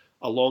him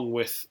along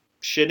with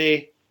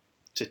Shinnie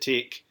to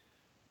take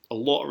a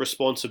lot of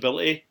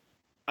responsibility.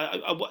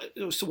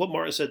 So what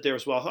Martin said there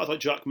as well, I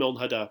thought Jack Milne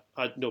had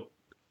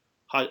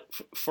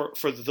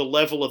for the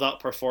level of that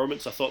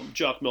performance, I thought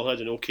Jack Milne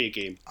had an okay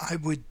game. I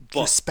would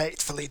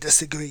respectfully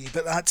disagree,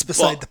 but that's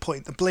beside the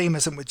point. The blame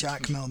isn't with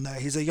Jack Milne now.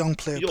 He's a young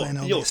player playing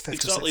only his fifth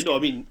exactly. or sixth No, I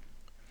game.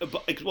 mean,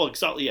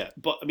 exactly, yeah.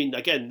 But I mean,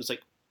 again, it's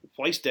like,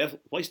 why is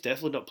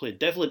Devlin not playing?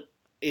 Devlin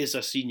is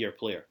a senior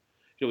player.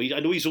 I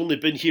know he's only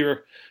been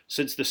here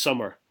since the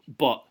summer,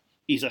 but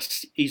he's a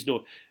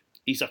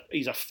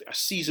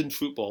seasoned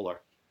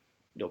footballer.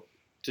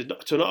 To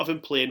not have him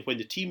playing when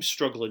the team's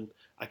struggling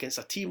against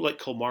a team like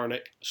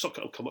Kilmarnock, St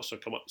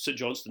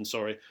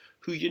Johnstone,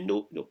 who you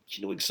know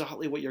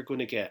exactly what you're going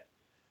to get.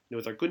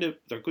 They're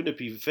going to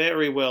be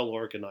very well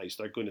organised.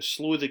 They're going to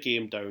slow the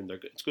game down.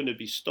 It's going to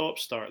be stop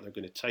start. They're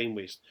going to time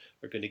waste.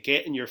 They're going to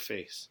get in your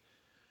face.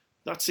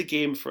 That's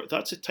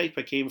a type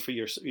of game for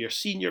your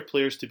senior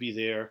players to be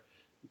there,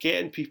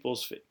 get in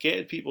people's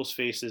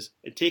faces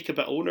and take a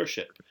bit of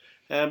ownership.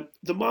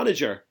 The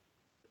manager,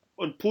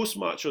 on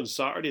post-match on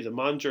Saturday, the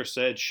manager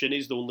said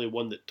Shinnie's the only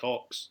one that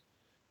talks.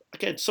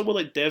 Again, someone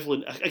like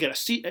Devlin,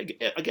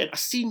 a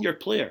senior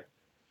player.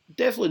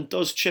 Devlin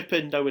does chip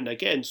in now and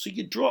again, so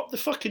you drop the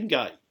fucking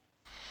guy.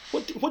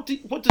 What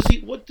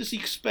does he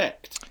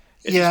expect?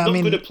 If he's not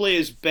going to play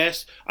his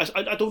best, I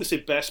don't want to say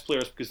best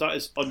players because that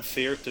is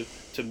unfair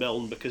to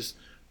Milne, because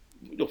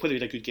whether he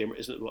had a good game or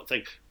isn't the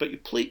thing. But you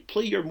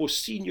play your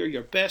most senior,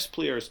 your best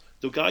players,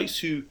 the guys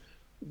who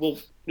will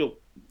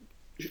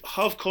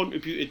have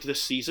contributed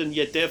this season.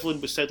 Yeah,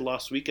 Devlin was said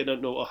last week, and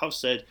I have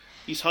said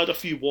he's had a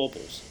few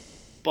wobbles,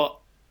 but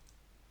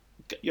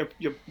your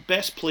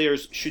best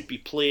players should be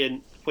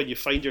playing when you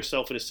find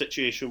yourself in a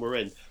situation we're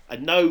in.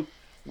 And now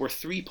we're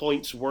 3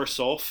 points worse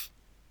off.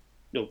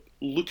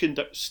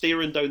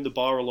 Staring down the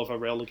barrel of a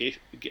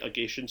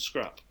relegation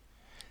scrap.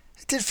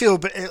 It did feel a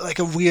bit like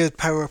a weird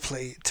power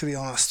play, to be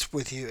honest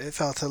with you. It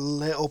felt a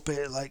little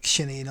bit like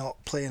Shinnie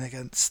not playing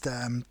against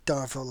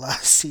Darvel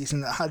last season.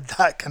 That had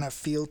that kind of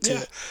feel to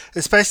it,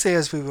 especially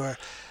as we were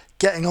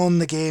getting on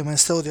the game and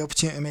still the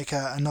opportunity to make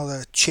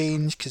another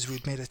change, because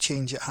we'd made a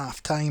change at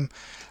half time.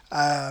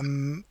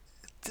 And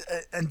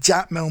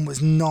Jack Milne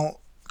was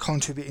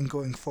contributing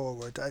going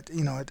forward. I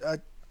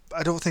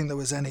don't think there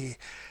was any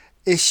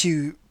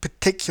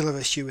particular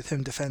issue with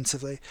him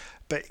defensively,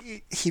 but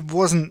he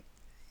wasn't.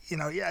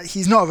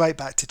 He's not a right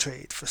back to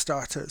trade for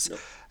starters. No.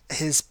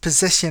 His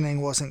positioning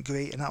wasn't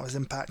great, and that was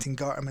impacting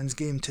Garterman's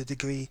game to a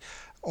degree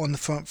on the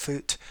front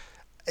foot.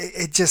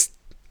 It just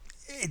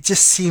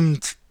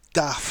seemed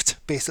daft,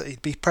 basically,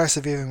 to be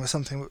persevering with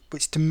something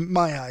which, to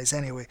my eyes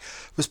anyway,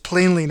 was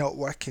plainly not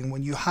working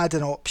when you had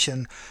an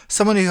option,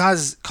 someone who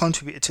has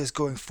contributed to us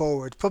going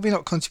forward, probably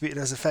not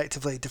contributed as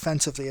effectively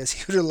defensively as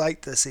he would have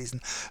liked this season,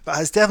 but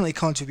has definitely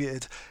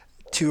contributed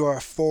to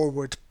our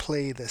forward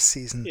play this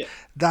season. Yeah.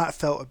 That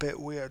felt a bit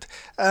weird.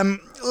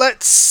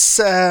 Let's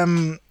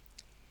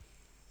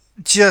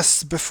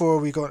just before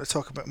we go on to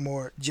talk about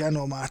more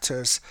general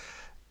matters,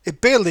 it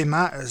barely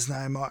matters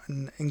now,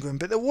 Martin Ingram,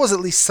 but there was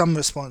at least some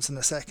response in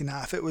the second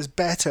half. It was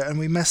better, and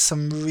we missed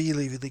some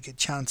really, really good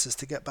chances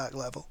to get back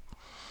level.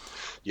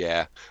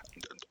 Yeah.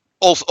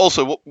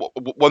 Also,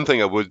 one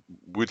thing I would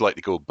like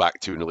to go back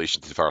to in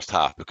relation to the first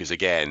half, because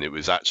again, it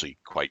was actually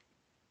quite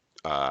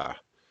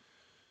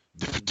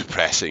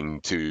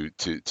depressing to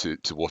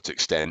what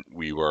extent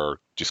we were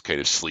just kind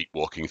of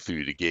sleepwalking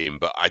through the game.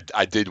 But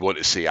I did want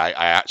to say I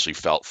actually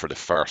felt for the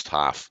first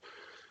half,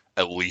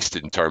 at least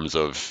in terms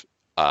of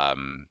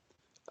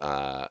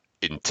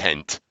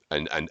intent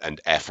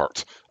and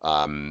effort,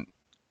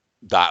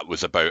 that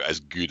was about as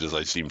good as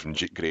I've seen from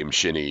Graham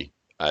Shinnie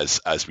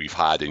as we've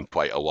had in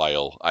quite a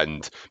while.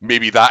 And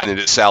maybe that in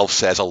itself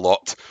says a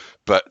lot.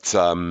 But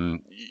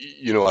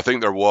I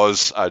think there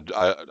was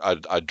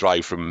a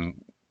drive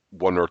from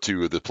one or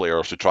two of the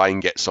players to try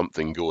and get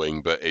something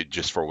going, but it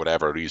just for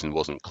whatever reason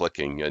wasn't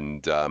clicking.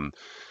 And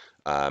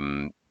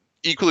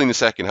equally in the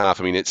second half,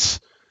 I mean, it's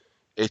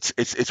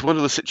one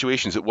of those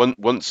situations that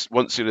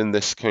once you're in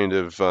this kind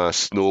of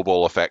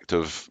snowball effect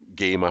of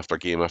game after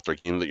game after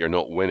game that you're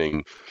not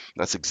winning,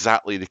 that's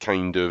exactly the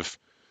kind of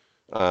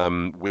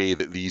way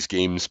that these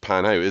games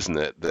pan out, isn't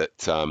it?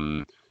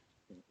 That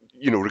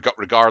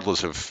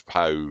regardless of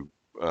how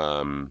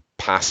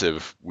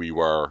passive we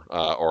were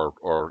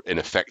or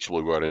ineffectual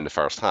we were in the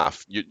first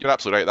half, you're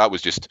absolutely right. That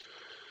was just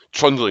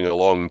trundling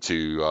along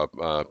to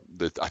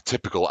a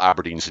typical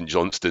Aberdeen St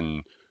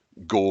Johnstone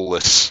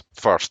goalless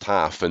first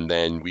half, and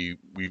then we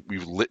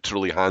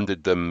literally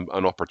handed them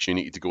an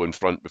opportunity to go in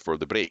front before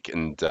the break.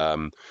 And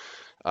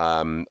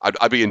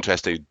I'd be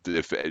interested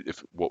if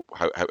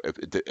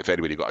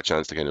anybody got a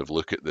chance to kind of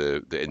look at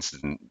the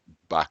incident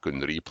back on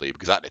the replay,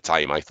 because at the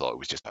time I thought it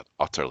was just an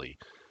utterly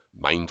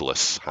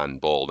mindless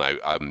handball. Now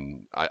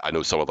I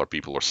know some other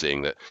people are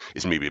saying that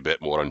it's maybe a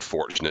bit more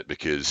unfortunate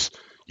because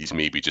he's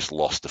maybe just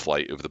lost the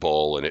flight of the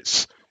ball and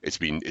it's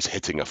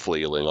hitting a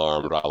flailing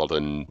arm rather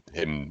than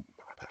him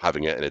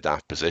having it in a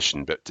daft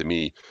position. But to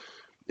me,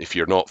 if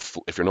you're not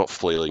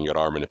flailing your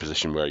arm in a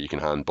position where you can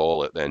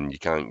handball it, then you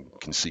can't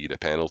concede a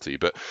penalty.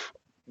 But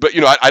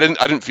I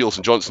didn't feel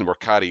St Johnstone were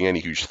carrying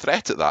any huge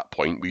threat at that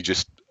point. We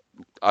just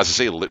as I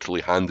say,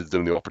 literally handed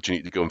them the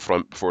opportunity to go in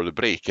front before the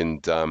break.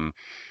 And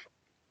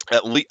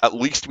at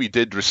least we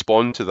did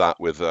respond to that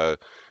with so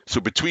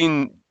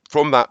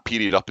from that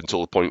period up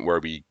until the point where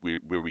we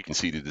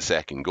conceded the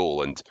second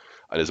goal, and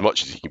as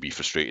much as you can be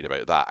frustrated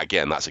about that,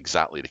 again, that's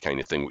exactly the kind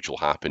of thing which will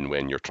happen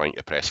when you're trying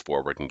to press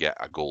forward and get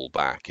a goal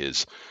back,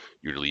 is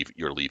you're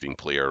leaving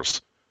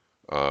players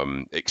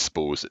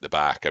exposed at the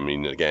back. I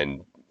mean,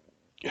 again,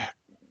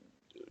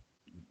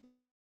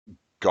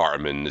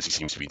 Garterman, as he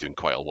seems to be doing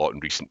quite a lot in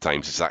recent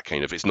times, is that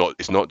kind of, it's not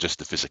just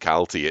the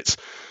physicality, it's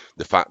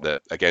the fact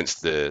that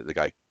against the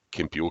guy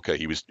Kimpioka,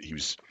 he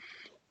was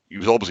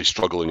obviously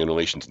struggling in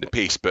relation to the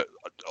pace, but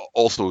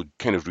also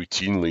kind of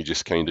routinely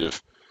just kind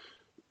of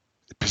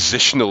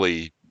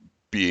positionally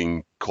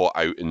being caught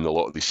out in a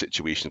lot of these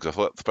situations. Because I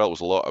felt there was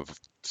a lot of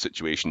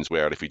situations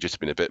where if he'd just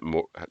been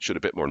showed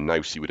a bit more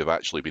nous, he would have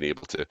actually been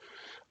able to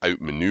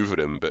outmaneuver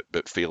him,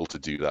 but failed to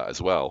do that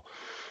as well.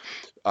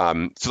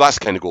 So that's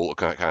the kind of goal that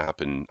can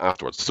happen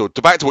afterwards. So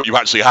back to what you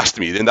actually asked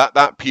me, then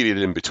that period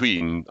in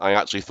between, I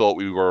actually thought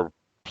we were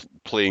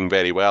playing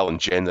very well and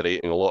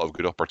generating a lot of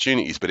good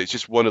opportunities, but it's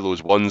just one of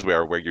those ones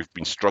where you've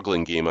been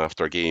struggling game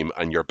after game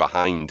and you're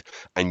behind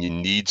and you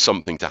need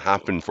something to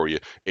happen for you.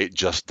 It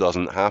just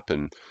doesn't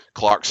happen.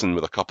 Clarkson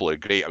with a couple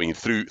of great, I mean,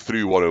 through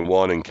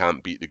 1-on-1 and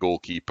can't beat the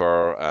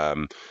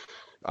goalkeeper.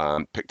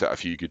 Picked out a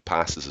few good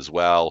passes as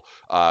well.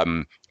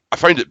 I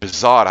found it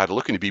bizarre. I had a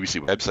look in the BBC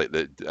website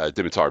that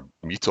Dimitar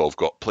Mitov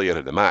got player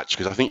of the match,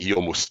 because I think he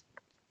almost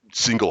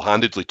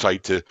single-handedly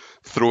tried to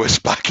throw us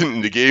back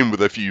into the game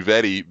with a few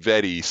very,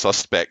 very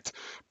suspect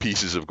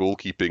pieces of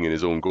goalkeeping in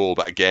his own goal.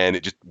 But again,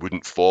 it just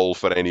wouldn't fall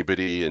for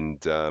anybody,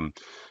 and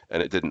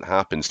it didn't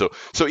happen. So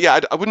yeah,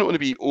 I wouldn't want to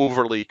be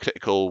overly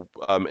critical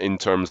in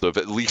terms of,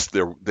 at least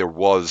they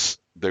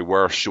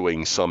were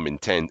showing some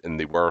intent and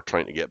they were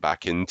trying to get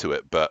back into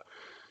it. But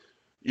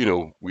you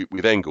know, we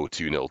then go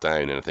 2-0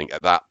 down, and I think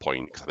at that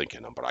point, because I think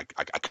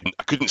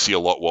I couldn't see a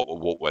lot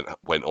what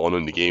went on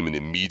in the game in the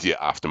immediate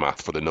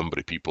aftermath for the number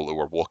of people that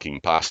were walking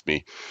past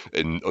me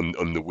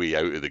on the way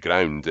out of the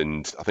ground,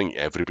 and I think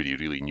everybody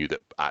really knew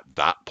that at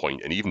that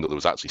point, and even though there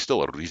was actually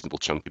still a reasonable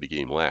chunk of the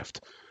game left,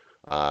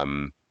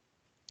 I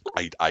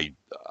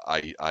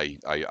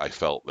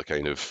felt the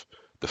kind of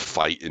the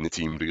fight in the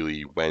team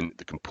really went,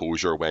 the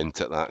composure went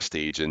at that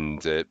stage,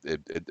 and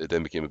it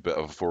then became a bit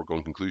of a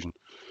foregone conclusion.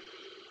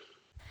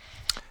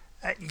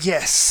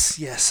 Yes,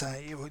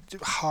 it would be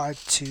hard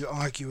to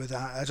argue with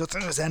that. I don't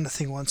think there was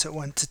anything once it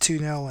went to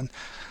 2-0, and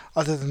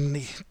other than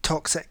the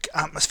toxic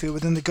atmosphere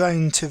within the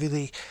ground to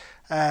really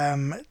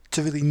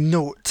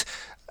note.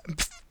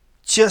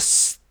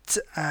 Just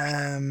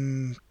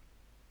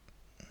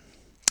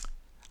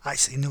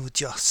actually no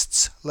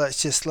justs.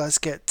 Let's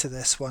get to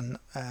this one,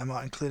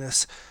 Martin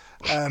Clunas.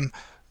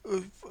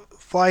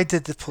 Why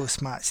did the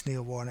post-match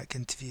Neil Warnock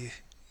interview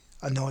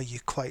annoy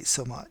you quite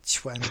so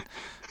much when,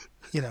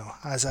 you know,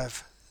 as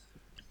I've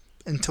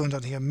intoned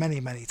on here many,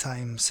 many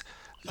times,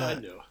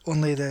 that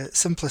only the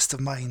simplest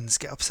of minds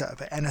get upset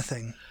about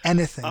anything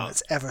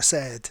that's ever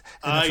said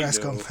in a press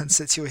conference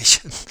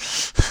situation.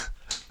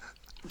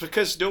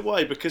 Because you know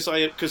why? Because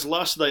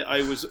last night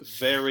I was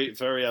very,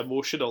 very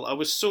emotional. I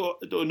was so,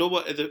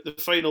 the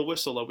final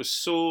whistle,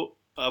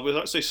 I was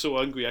actually so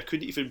angry I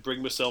couldn't even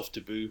bring myself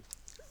to boo.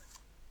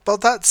 Well,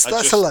 that's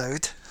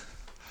allowed.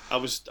 I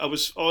was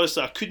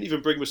honestly, I couldn't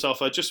even bring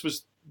myself. I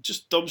was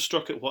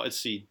dumbstruck at what I'd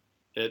seen,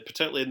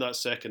 particularly in that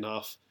second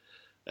half.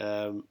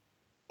 I'm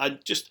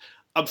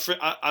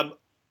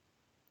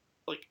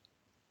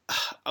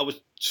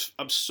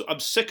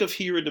sick of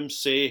hearing him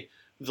say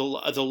the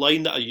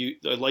line that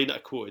I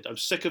quoted. I'm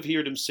sick of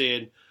hearing him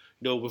saying,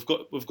 "No, we've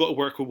got to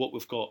work with what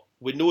we've got."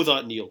 We know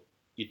that, Neil.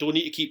 You don't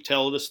need to keep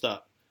telling us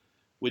that.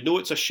 We know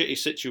it's a shitty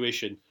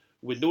situation.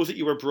 We know that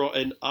you were brought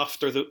in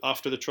after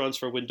the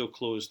transfer window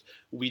closed.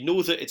 We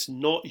know that it's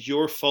not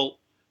your fault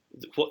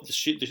what the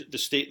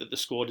state that the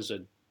squad is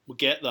in. We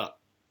get that.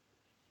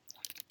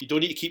 You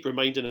don't need to keep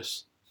reminding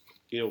us.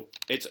 You know,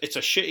 it's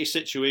a shitty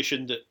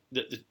situation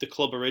that the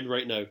club are in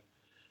right now,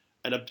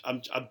 and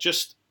I'm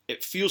just.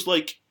 It feels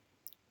like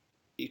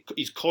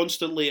he's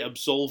constantly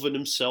absolving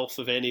himself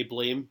of any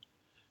blame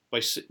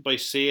by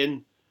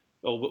saying,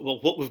 "Oh well,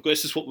 what we've got.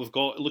 This is what we've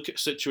got. Look at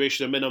the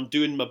situation I'm in. I'm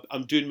doing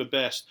my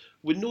best."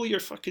 We know you're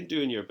fucking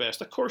doing your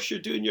best. Of course you're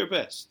doing your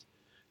best.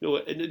 You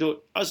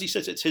know, as he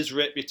says, it's his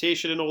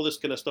reputation and all this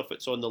kind of stuff.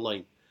 It's on the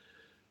line.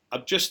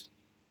 I'm just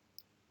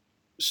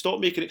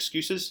stop making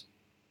excuses.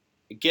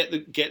 Get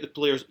the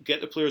players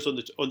on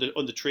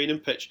the training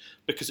pitch,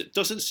 because it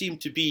doesn't seem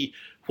to be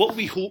what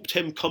we hoped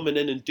him coming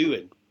in and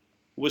doing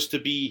was to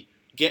be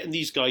getting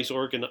these guys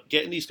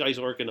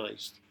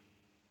organised.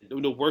 You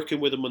know,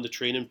 working with them on the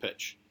training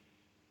pitch,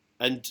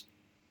 and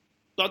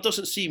that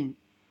doesn't seem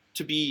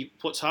to be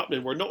what's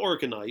happening. We're not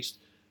organised.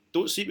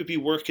 Don't seem to be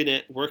working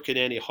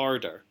any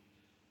harder.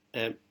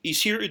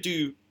 He's here to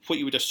do what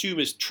you would assume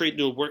is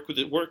work with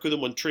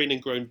them on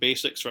training ground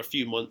basics for a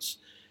few months,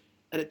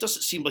 and it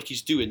doesn't seem like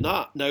he's doing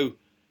that. Now,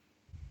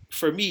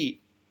 for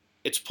me,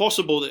 it's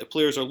possible that the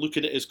players are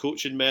looking at his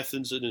coaching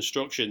methods and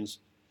instructions,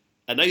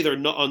 and either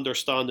not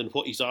understanding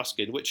what he's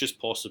asking, which is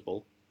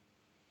possible,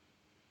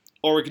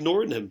 or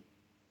ignoring him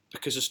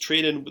because his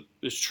training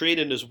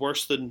is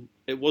worse than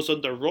it was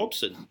under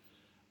Robson.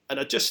 And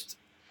I've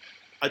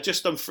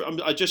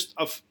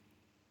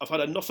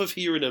had enough of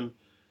hearing him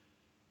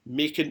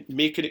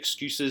making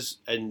excuses.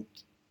 And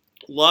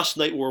last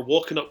night we were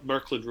walking up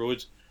Merkland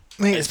Road.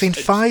 Mate, it's been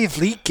 5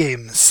 league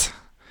games.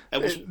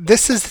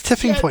 This is the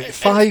tipping point.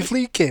 5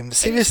 league games.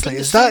 Seriously,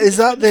 is that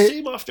the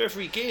same after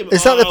every game?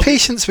 Is that the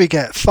patience we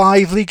get?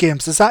 5 league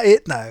games. Is that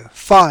it now?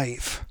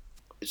 5.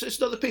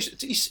 It's not the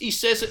patience. He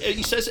says it.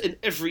 He says it in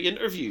every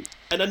interview.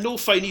 And I know,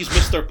 fine, he's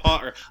Mr.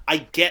 Potter. I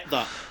get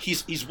that.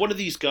 He's one of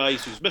these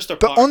guys who's Mr.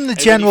 Potter. But on the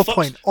general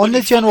point,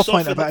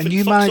 about a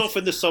new manager, off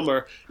in the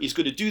summer, he's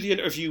going to do the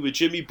interview with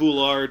Jimmy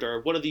Bullard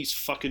or one of these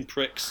fucking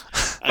pricks,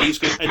 and he's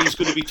going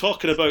to be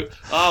talking about,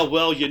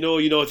 you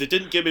know, they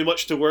didn't give me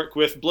much to work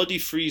with. Bloody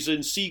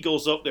freezing,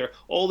 seagulls up there,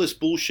 all this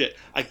bullshit.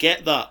 I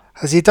get that.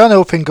 Has he done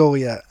open goal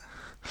yet?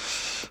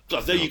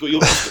 There you go.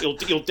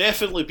 You'll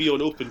definitely be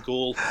on open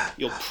goal.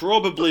 You'll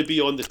probably be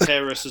on the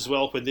terrace as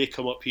well when they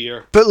come up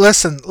here. But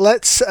listen,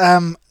 let's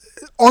on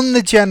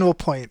the general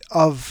point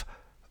of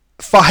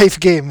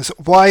 5 games.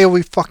 Why are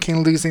we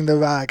fucking losing the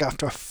rag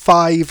after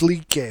 5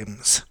 league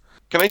games?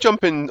 Can I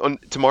jump in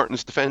to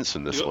Martin's defence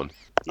on this one?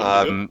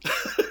 While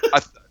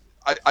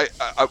I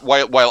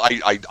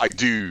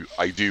do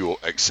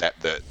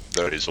accept that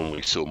there is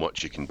only so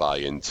much you can buy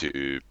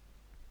into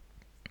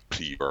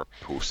pre or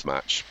post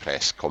match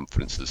press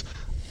conferences.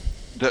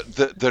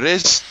 There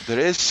is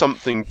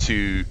something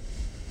to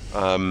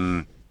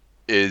are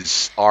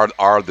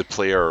the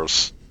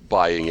players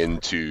buying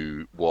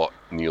into what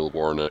Neil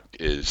Warnock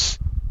is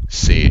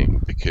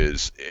saying?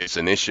 Because it's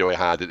an issue I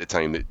had at the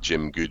time that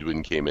Jim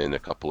Goodwin came in a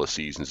couple of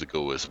seasons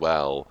ago as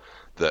well.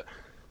 That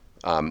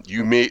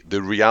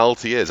the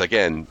reality is,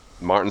 again,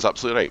 Martin's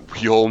absolutely right.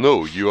 We all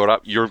know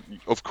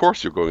of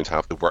course you're going to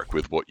have to work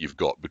with what you've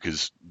got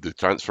because the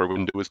transfer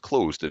window is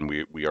closed and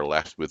we are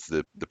left with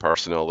the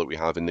personnel that we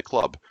have in the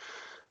club.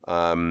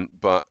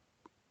 But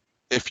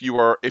if you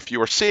are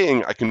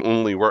saying I can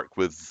only work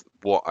with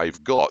what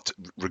I've got,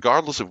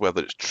 regardless of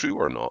whether it's true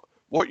or not,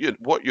 what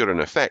you're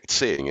in effect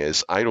saying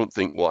is I don't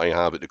think what I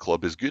have at the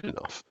club is good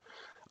enough.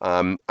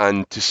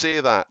 And to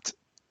say that,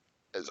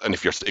 and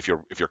if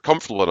you're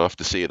comfortable enough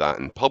to say that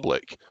in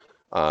public,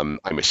 I'm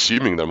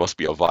assuming there must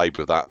be a vibe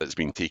with that's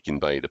been taken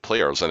by the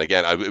players. And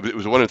again, it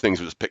was one of the things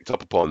that was picked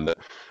up upon that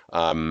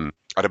I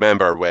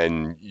remember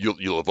when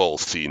you'll have all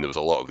seen there was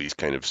a lot of these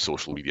kind of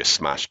social media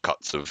smash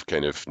cuts of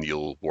kind of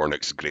Neil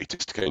Warnock's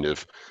greatest kind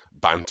of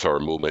banter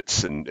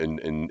moments in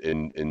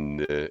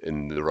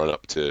the run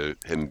up to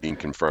him being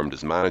confirmed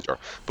as manager.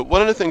 But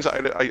one of the things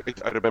I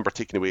remember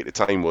taking away at the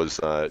time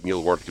was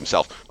Neil Warnock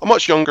himself, a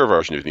much younger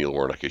version of Neil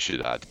Warnock, I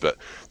should add, but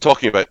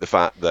talking about the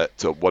fact that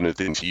one of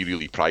the things he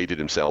really prided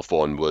himself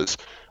on was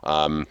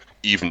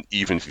even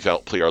if he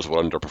felt players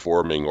were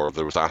underperforming or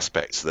there was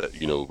aspects that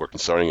were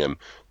concerning him,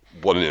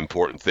 one of the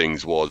important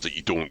things was that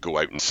you don't go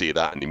out and say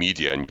that in the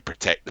media and you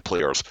protect the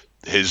players.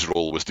 His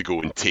role was to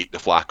go and take the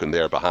flak on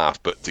their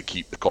behalf, but to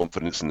keep the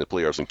confidence in the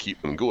players and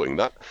keep them going.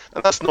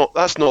 That's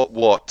not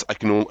what I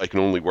can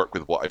only work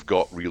with what I've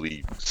got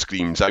really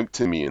screams out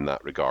to me in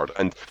that regard.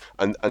 And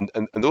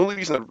the only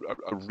reason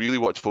I really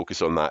want to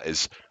focus on that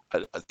is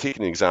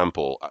taking an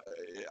example.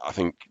 I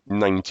think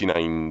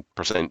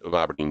 99% of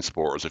Aberdeen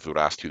supporters, if they were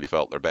asked who they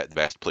felt their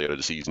best player of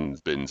the season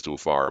has been so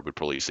far, would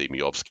probably say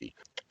Miovski.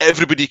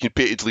 Everybody can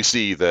repeatedly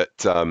see that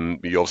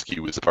Miovski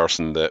was the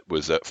person that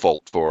was at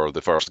fault for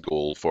the first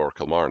goal for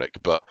Kilmarnock,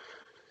 but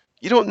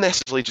you don't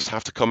necessarily just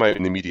have to come out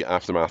in the immediate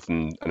aftermath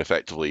and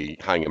effectively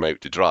hang him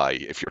out to dry.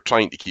 If you're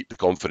trying to keep the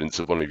confidence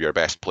of one of your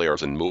best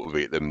players and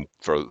motivate them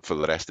for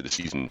the rest of the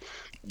season,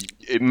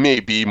 it may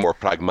be more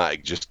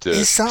pragmatic just to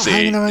say... Is that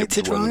hanging him out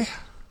to dry?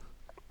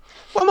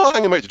 Well, not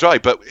hanging him out to dry,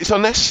 but it's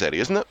unnecessary,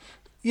 isn't it?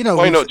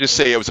 Why not just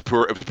say it was a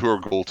poor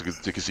goal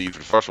to concede for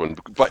the first one?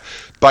 But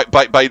by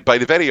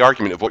the very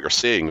argument of what you're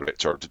saying,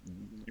 Richard,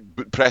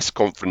 press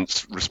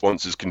conference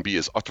responses can be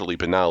as utterly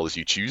banal as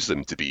you choose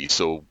them to be.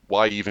 So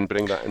why even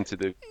bring that into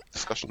the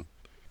discussion?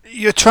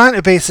 You're trying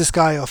to base this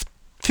guy off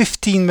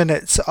 15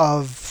 minutes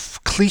of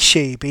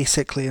cliche,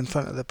 basically, in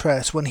front of the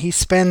press when he's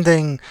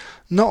spending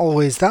not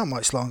always that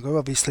much longer,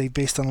 obviously,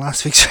 based on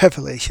last week's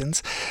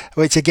revelations,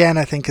 which again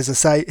I think is a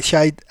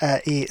sideshow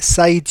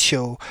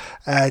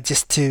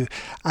just to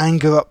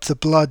anger up the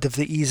blood of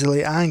the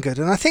easily angered.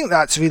 And I think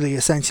that's really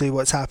essentially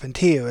what's happened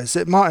here, is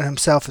that Martin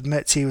himself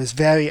admits he was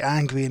very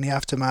angry in the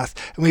aftermath,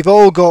 and we've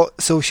all got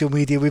social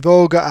media, we've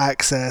all got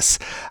access,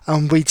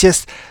 and we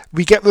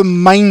get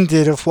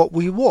reminded of what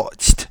we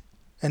watched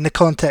in the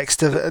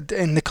context of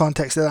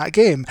that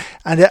game,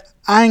 and it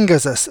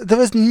angers us. There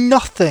was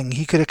nothing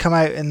he could have come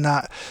out in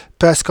that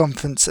press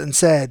conference and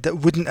said that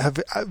wouldn't have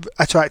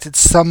attracted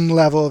some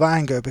level of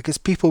anger, because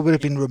people would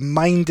have been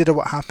reminded of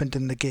what happened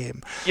in the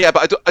game. Yeah,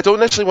 but I don't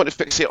necessarily want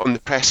to fixate on the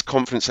press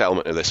conference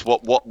element of this.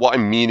 What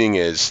I'm meaning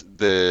is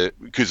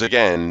because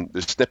again,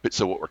 the snippets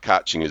of what we're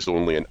catching is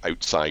only an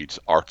outside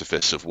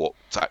artifice of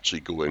what's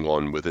actually going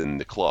on within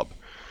the club.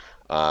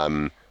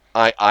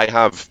 I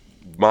have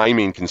my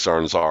main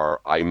concerns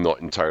are I'm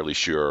not entirely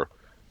sure.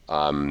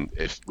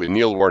 If when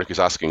Neil Warnock is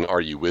asking, "Are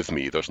you with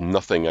me?" There's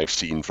nothing I've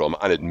seen from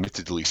an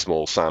admittedly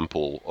small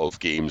sample of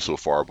games so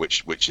far,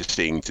 which is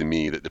saying to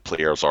me that the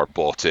players are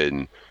bought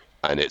in,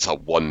 and it's a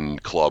one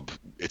club.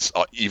 It's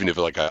even if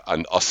like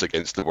an us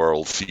against the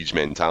world siege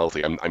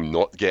mentality. I'm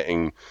not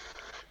getting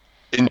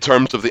in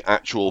terms of the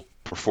actual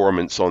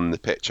performance on the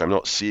pitch. I'm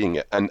not seeing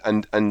it, and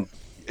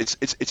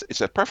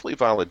it's a perfectly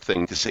valid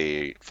thing to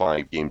say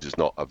 5 games is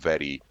not a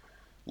very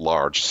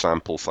large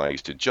sample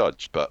size to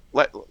judge, but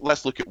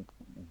let's look at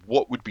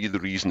what would be the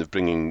reason of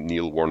bringing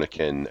Neil Warnock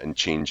in and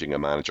changing a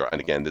manager. And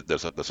again,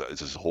 there's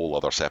a whole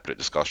other separate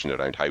discussion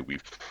around how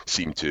we've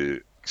seemed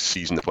to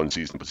season upon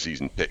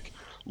season pick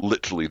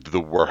literally the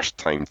worst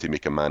time to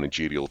make a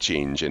managerial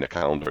change in a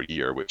calendar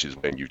year, which is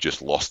when you've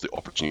just lost the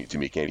opportunity to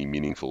make any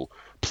meaningful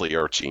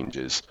player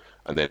changes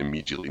and then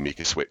immediately make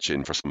a switch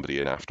in for somebody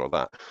in after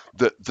that.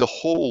 The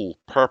whole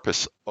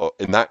purpose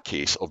in that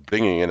case of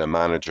bringing in a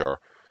manager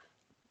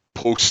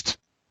post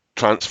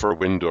transfer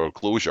window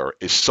closure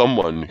is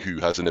someone who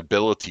has an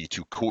ability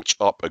to coach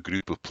up a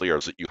group of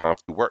players that you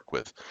have to work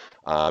with.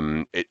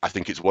 I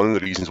think it's one of the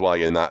reasons why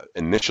in that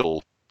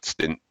initial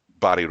stint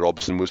Barry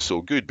Robson was so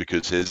good,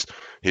 because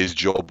his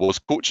job was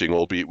coaching,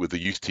 albeit with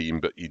the youth team,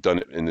 but he'd done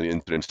it in the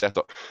interim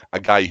setup. A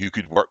guy who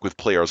could work with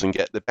players and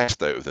get the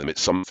best out of them. It's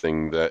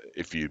something that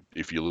if you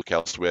look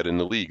elsewhere in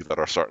the league, there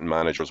are certain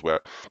managers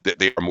where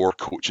they are more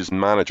coaches and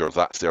managers.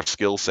 That's their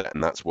skill set,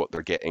 and that's what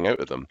they're getting out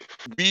of them.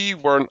 We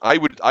weren't. I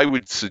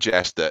would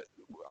suggest that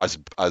as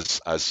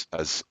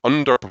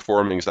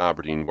underperforming as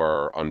Aberdeen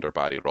were under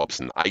Barry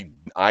Robson,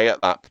 I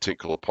at that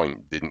particular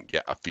point didn't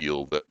get a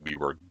feel that we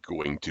were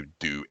going to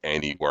do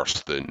any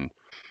worse than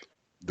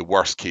the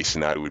worst case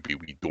scenario would be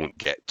we don't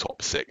get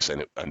top 6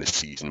 and the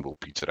season will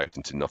peter out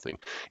into nothing.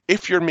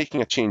 If you're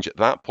making a change at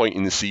that point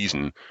in the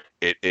season,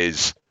 it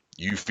is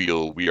you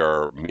feel we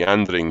are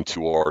meandering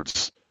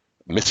towards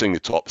missing the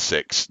top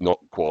 6, not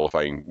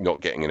qualifying,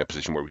 not getting in a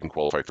position where we can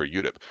qualify for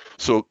Europe.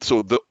 So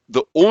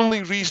the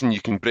only reason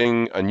you can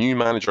bring a new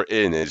manager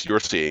in is you're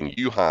saying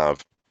you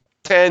have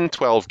 10,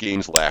 12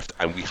 games left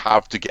and we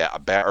have to get a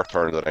better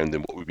turnaround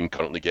than what we've been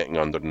currently getting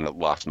under the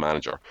last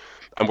manager.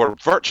 And we're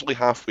virtually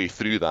halfway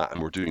through that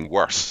and we're doing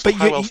worse. So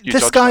but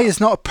this guy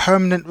is not a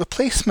permanent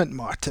replacement,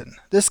 Martin.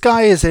 This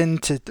guy is in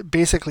to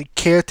basically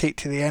caretake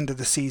to the end of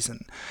the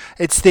season.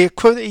 It's the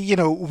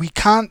equivalent, we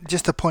can't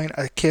just appoint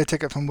a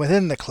caretaker from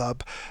within the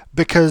club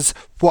because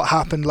what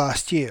happened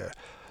last year.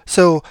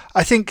 So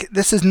I think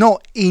this is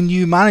not a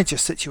new manager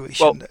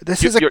situation. Well,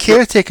 this is a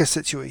caretaker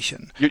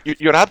situation.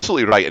 You're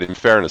absolutely right, and in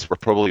fairness, we're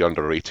probably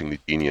underrating the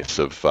genius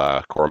of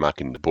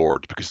Cormac and the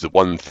board, because the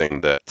one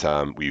thing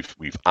that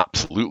we've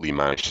absolutely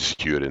managed to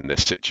secure in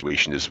this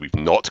situation is we've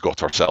not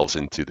got ourselves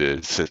into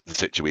the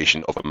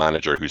situation of a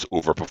manager who's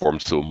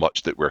overperformed so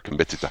much that we're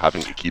committed to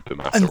having to keep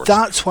him afterwards. And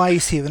that's why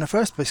he's here in the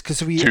first place,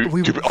 because we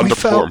underperform.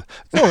 Felt,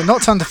 no,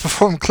 not to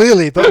underperform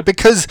clearly, but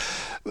because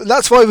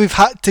that's why we've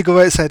had to go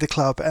outside the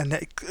club.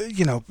 And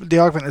the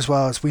argument as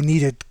well is we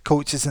needed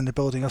coaches in the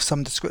building of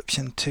some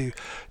description to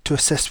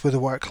assist with the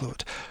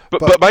workload.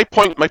 But my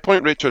point,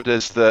 Richard,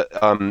 is that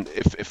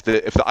if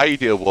the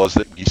idea was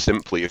that we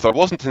simply, if there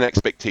wasn't an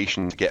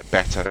expectation to get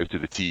better out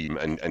of the team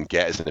and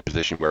get us in a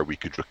position where we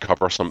could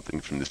recover something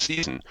from the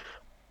season,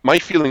 my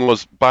feeling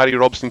was Barry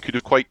Robson could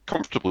have quite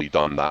comfortably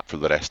done that for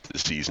the rest of the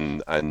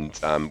season, and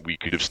we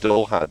could have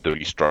still had the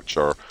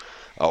restructure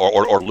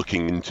or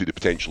looking into the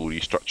potential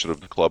restructure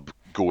of the club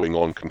going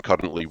on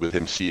concurrently with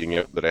him seeing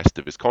out the rest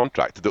of his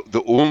contract.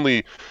 The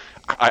only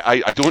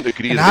I don't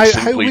agree that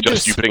it's simply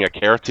just you bring a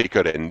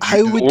caretaker in.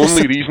 The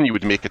only reason you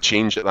would make a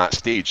change at that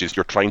stage is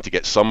you're trying to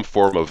get some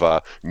form of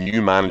a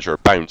new manager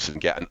bounce and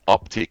get an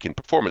uptake in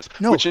performance.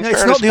 No, it's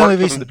not the only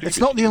reason. It's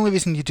not the only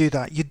reason you do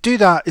that. You do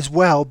that as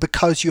well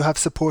because you have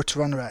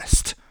supporter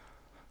unrest.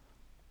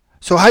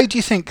 So how do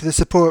you think the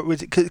support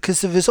would...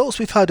 Because the results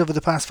we've had over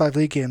the past 5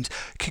 league games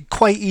could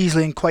quite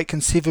easily and quite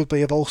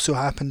conceivably have also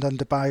happened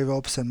under Barry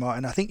Robson,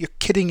 Martin. I think you're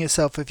kidding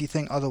yourself if you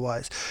think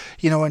otherwise.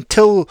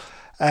 Until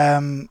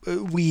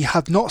we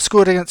have not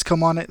scored against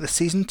Kilmarnock this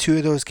season, 2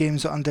 of those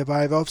games are under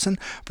Barry Robson.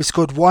 We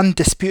scored 1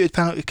 disputed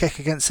penalty kick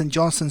against St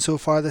Johnstone so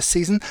far this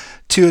season.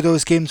 2 of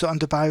those games are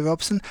under Barry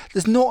Robson.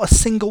 There's not a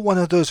single one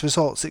of those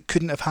results that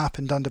couldn't have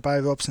happened under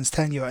Barry Robson's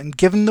tenure. And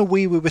given the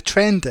way we were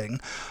trending,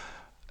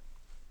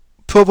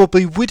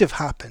 probably would have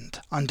happened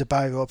under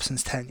Barry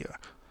Robson's tenure.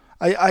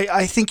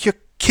 I think you're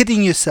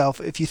kidding yourself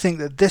if you think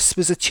that this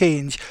was a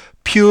change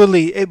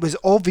purely... It was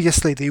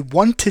obviously they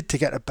wanted to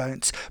get a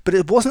bounce, but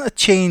it wasn't a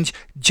change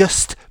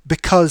just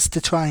because to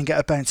try and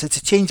get a bounce. It's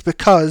a change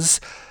because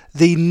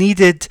they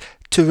needed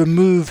to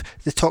remove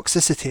the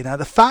toxicity. Now,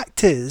 the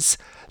fact is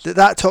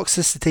that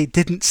toxicity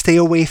didn't stay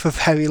away for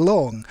very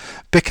long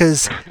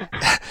because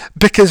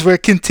we're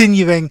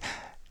continuing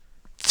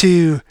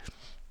to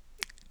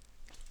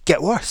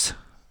get worse.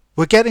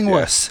 We're getting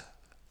worse.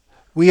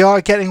 We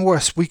are getting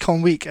worse week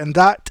on week, and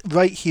that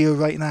right here,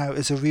 right now,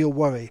 is a real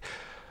worry.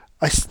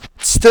 I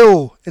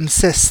still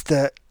insist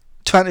that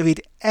trying to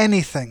read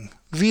anything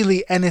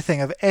really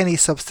anything of any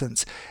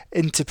substance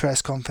into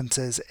press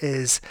conferences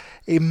is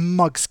a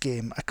mugs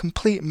game, a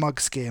complete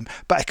mugs game.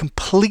 But I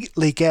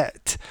completely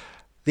get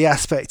the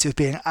aspect of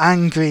being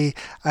angry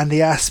and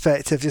the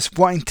aspect of just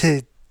wanting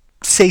to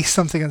say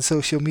something on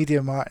social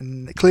media,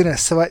 Martin.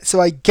 Clunas. So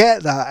I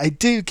get that. I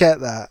do get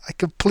that. I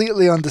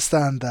completely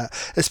understand that.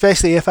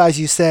 Especially if, as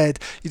you said,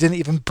 you didn't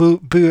even boo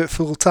it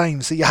full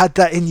time. So you had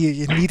that in you.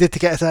 You needed to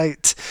get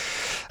it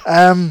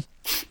out.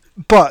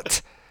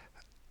 But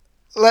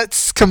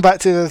let's come back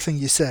to the other thing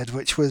you said,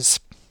 which was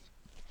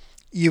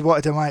you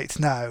wanted him out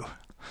now.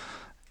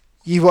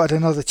 You wanted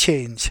another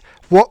change.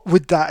 What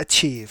would that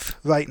achieve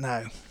right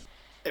now?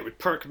 It would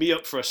perk me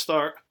up for a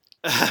start.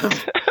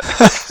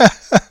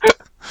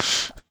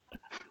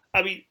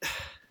 I mean,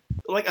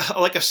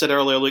 like I said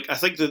earlier, look, I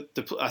think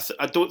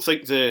I don't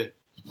think the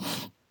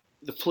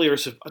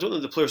players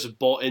have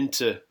bought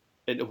into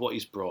what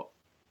he's brought.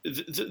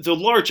 The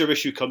larger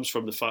issue comes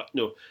from the fact,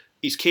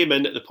 he's came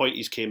in at the point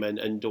he's came in,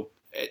 and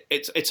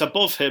it's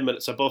above him and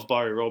it's above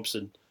Barry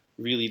Robson.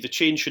 Really, the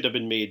change should have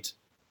been made.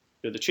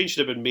 The change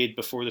should have been made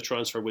before the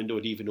transfer window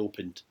had even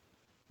opened.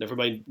 Never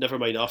mind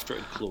after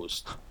it had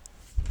closed.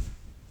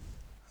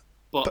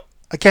 But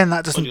again,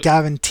 that doesn't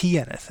guarantee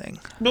anything.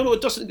 No, it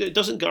doesn't. It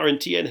doesn't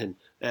guarantee anything.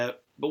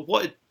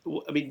 But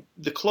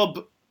the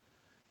club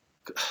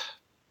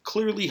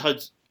clearly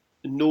had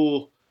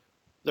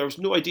there was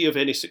no idea of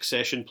any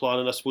succession plan,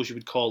 and I suppose you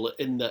would call it,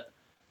 in that,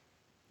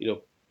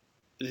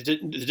 they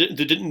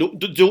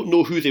don't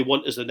know who they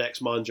want as the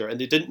next manager, and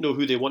they didn't know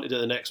who they wanted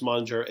as the next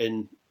manager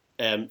in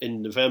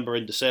November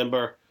and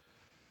December,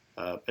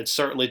 and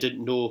certainly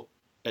didn't know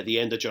at the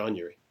end of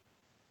January.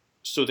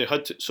 So they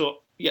had to.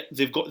 So yeah,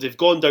 they've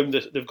gone down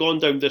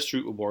this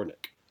route with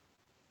Warnock.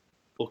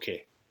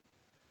 Okay,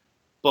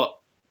 but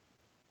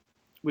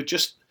we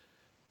just.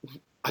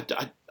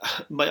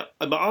 My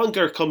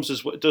anger comes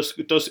as what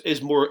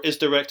is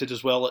directed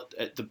as well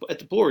at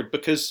the board,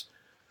 because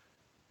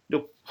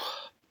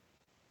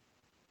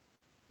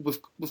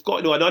we've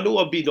got, and I know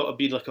I've been a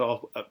bit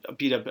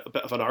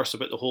of an arse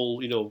about the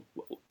whole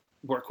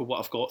work with what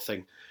I've got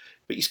thing,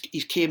 but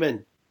he's came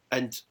in,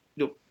 and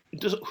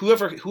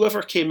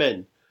whoever came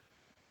in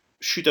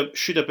should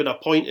have been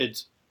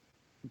appointed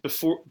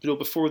before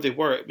they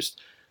were.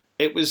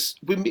 We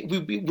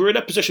were in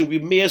a position we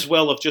may as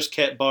well have just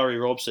kept Barry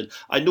Robson.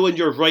 I know, and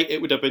you're right, it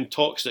would have been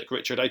toxic,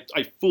 Richard.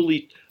 I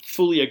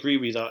fully agree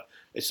with that.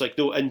 It's like,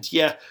 no, and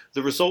yeah,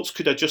 the results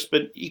could have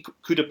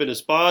been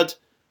as bad.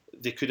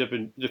 They could have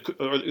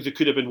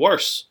been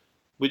worse.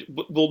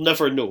 We'll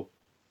never know.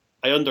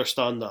 I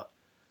understand that.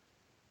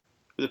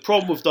 The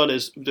problem we've done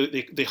is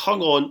they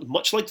hung on,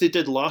 much like they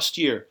did last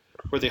year,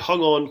 where they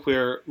hung on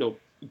where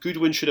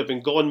Goodwin should have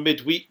been gone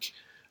midweek,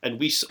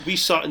 and we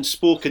sat and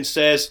spoke and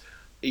says,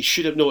 he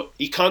should have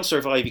he can't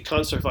survive,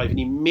 and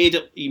he made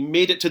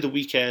it to the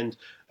weekend,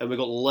 and we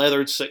got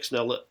leathered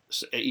 6-0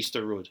 at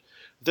Easter Road.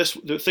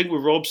 The thing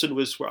with Robson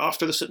was, we're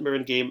after the St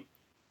Mirren game,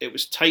 it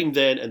was time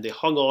then, and they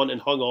hung on,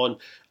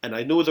 and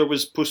I know there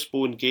was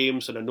postponed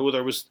games, and I know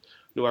there was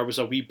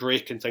a wee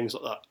break and things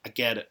like that. I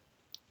get it,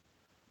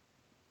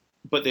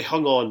 but they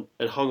hung on,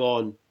 and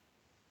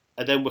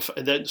then what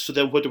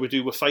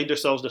do? We find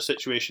ourselves in a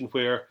situation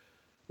where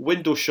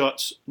window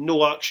shuts,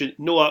 no action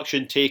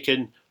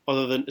taken,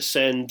 other than to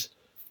send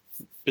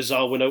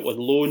Bazalwin out on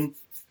loan.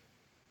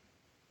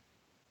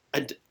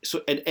 And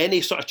so, and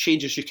any sort of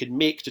changes you can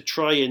make to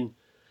try and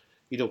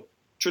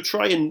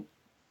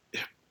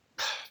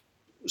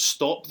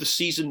stop the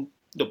season.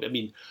 No, I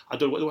mean, I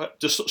don't want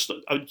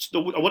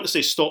to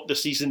say stop the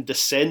season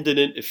descending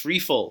into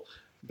freefall,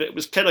 but it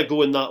was kind of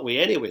going that way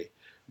anyway.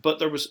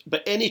 But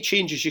any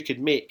changes you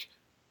could make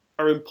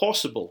are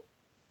impossible,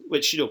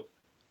 which,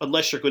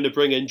 unless you're going to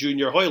bring in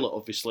Junior Hoylett,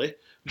 obviously.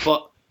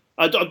 But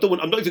I'm not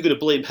even going to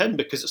blame him,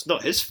 because it's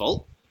not his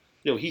fault.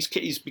 He's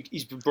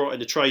been brought in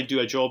to try and do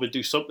a job and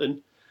do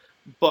something.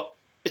 But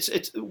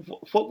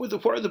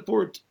what are the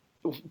board?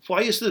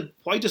 Why does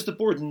the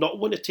board not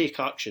want to take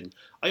action?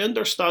 I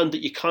understand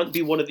that you can't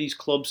be one of these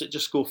clubs that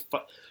just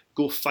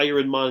go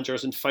firing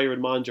managers,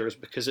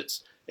 because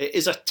it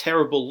is a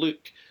terrible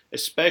look,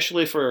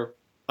 especially for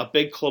a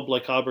big club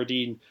like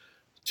Aberdeen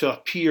to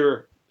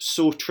appear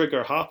so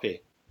trigger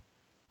happy.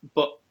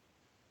 But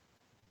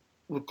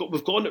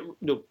we've gone.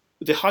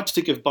 They had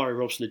to give Barry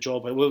Robson a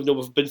job, and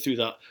we've been through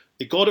that.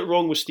 They got it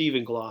wrong with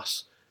Stephen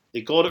Glass.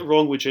 They got it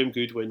wrong with Jim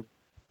Goodwin.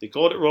 They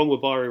got it wrong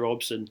with Barry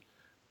Robson.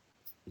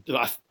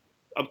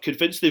 I'm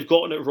convinced they've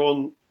gotten it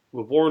wrong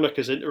with Warnock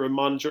as interim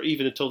manager,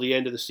 even until the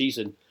end of the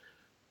season.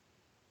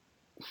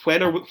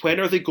 When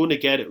are they going to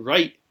get it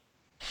right?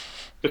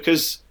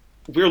 Because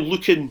we're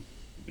looking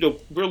at the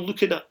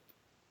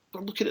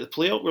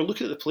playoff. We're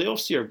looking at the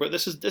playoffs here, but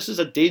this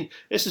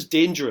is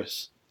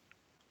dangerous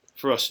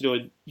for us.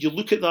 You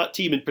look at that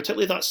team, and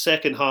particularly that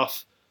second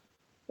half.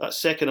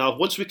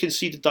 Once we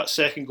conceded that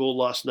second goal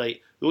last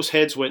night, those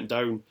heads went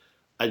down,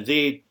 and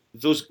they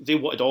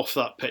wanted off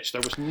that pitch.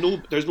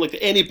 There's like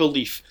any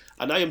belief,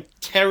 and I am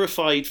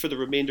terrified for the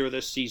remainder of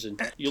this season.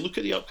 You look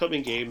at the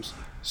upcoming games: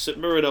 St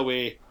Mirren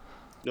away,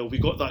 We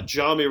got that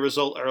jammy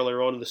result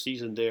earlier on in the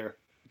season there.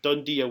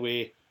 Dundee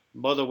away,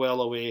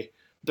 Motherwell away.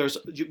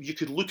 You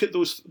could look at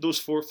those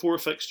four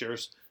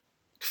fixtures.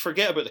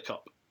 Forget about the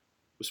cup.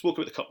 We spoke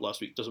about the cup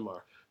last week. Doesn't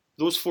matter.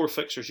 Those four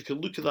fixtures, you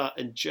can look at that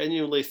and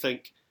genuinely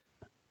think,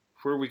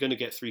 where are we going to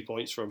get 3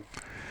 points from?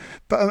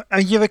 But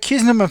you're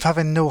accusing them of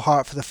having no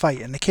heart for the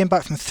fight, and they came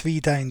back from 3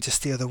 down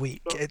just the other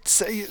week.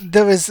 It's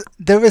there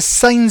is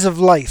signs of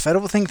life. I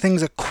don't think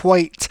things are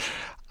quite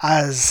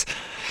as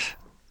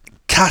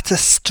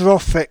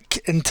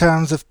catastrophic in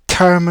terms of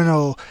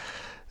terminal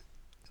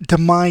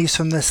demise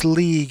from this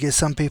league as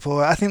some people.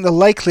 I think the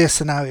likeliest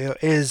scenario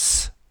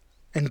is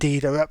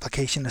indeed a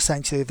replication,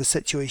 essentially, of the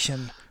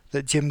situation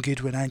that Jim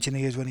Goodwin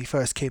engineered when he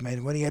first came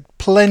in, when he had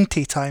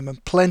plenty time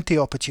and plenty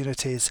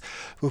opportunities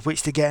with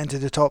which to get into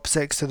the top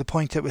 6, to the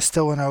point it was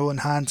still in our own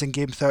hands in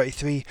game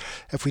 33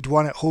 if we'd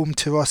won at home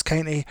to Ross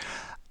County.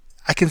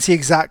 I can see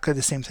exactly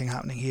the same thing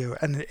happening here,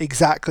 and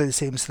exactly the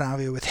same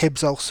scenario with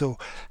Hibs also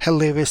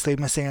hilariously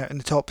missing out in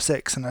the top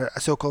 6 and a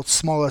so-called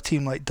smaller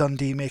team like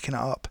Dundee making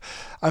it up.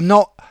 I'm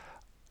not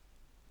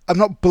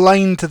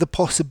blind to the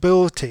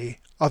possibility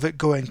of it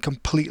going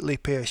completely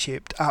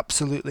pear-shaped.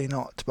 Absolutely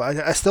not. But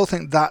I still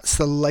think that's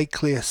the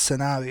likeliest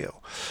scenario,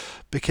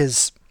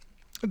 because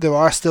there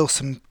are still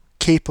some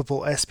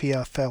capable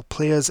SPFL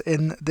players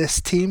in this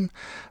team,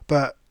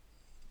 but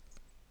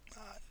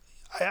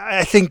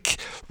I think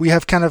we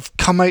have kind of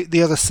come out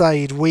the other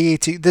side way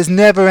too. There's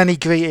never any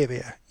grey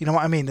area. You know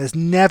what I mean? There's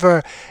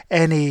never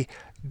any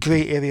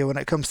grey area when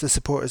it comes to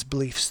supporters'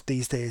 beliefs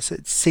these days.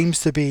 It seems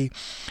to be,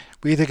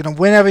 we're either going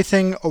to win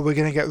everything or we're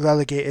going to get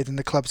relegated and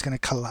the club's going to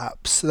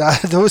collapse.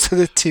 Those are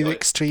the two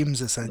extremes,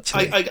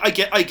 essentially. I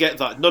get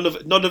that. None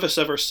of us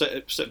ever sit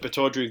at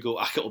Pittodrie and go,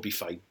 it'll be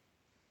fine.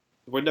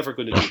 We're never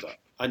going to do that.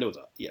 I know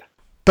that, yeah.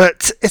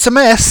 But it's a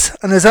mess,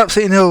 and there's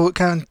absolutely no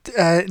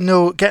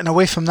getting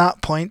away from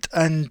that point.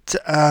 And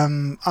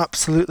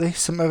absolutely,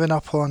 St Mirren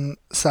up on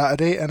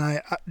Saturday, and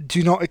I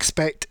do not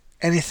expect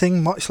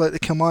anything much like the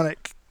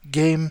Kilmarnock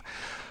game,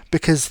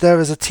 because there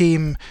is a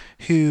team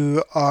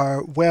who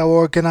are well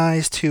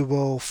organised, who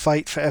will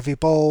fight for every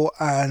ball,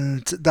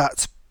 and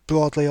that's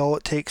broadly all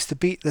it takes to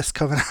beat this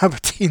Coven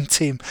Aberdeen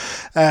team,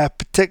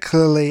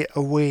 particularly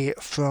away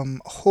from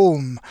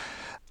home.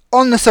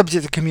 On the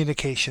subject of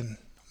communication,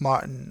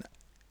 Martin,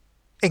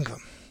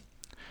 Ingram,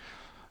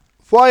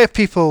 why are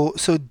people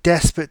so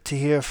desperate to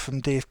hear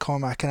from Dave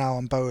Cormack and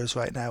Alan Bowers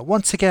right now?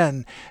 Once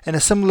again, in a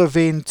similar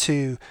vein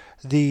to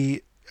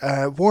the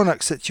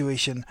Warnock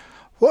situation,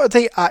 what are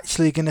they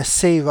actually going to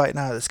say right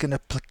now that's going to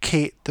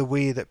placate the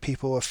way that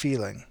people are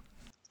feeling?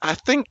 I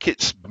think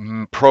it's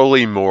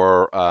probably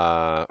more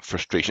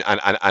frustration,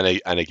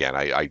 and again,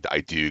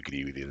 I do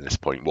agree with you on this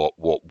point.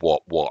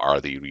 What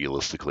are they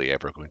realistically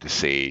ever going to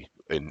say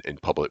in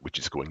public, which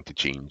is going to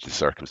change the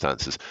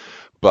circumstances?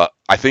 But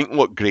I think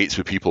what grates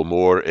with people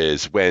more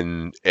is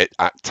when it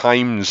at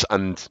times,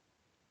 and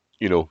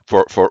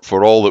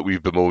for all that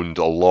we've bemoaned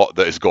a lot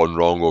that has gone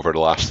wrong over the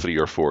last 3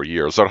 or 4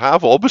 years, there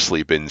have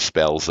obviously been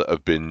spells that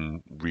have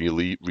been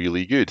really,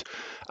 really good,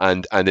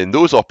 and in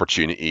those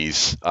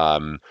opportunities,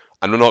 and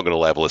I'm not going to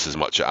level this as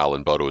much at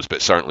Alan Burrows,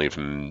 but certainly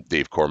from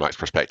Dave Cormack's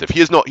perspective, he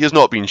has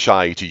not been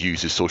shy to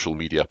use his social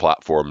media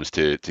platforms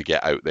to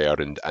get out there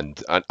and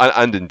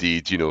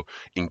indeed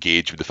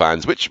engage with the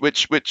fans, which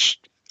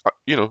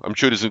I'm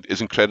sure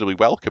is incredibly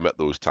welcome at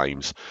those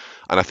times.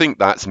 And I think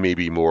that's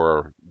maybe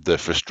more the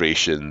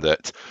frustration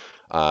that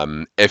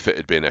if it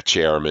had been a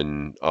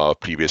chairman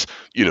previous,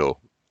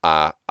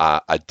 a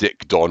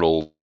Dick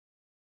Donald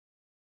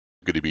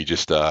going to be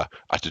just a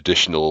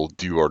traditional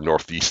doer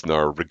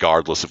northeasterner,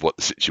 regardless of what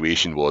the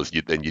situation was,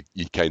 then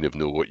you kind of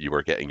know what you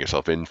were getting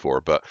yourself in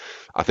for. But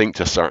I think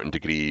to a certain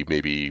degree,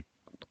 maybe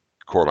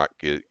Cormac,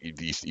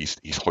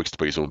 he's hoisted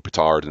by his own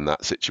petard in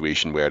that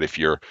situation, where if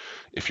you're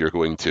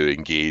going to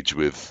engage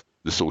with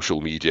the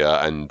social media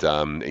and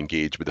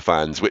engage with the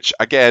fans, which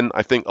again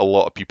I think a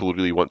lot of people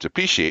really want to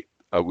appreciate,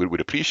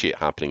 would appreciate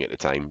happening at the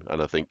time,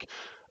 and I think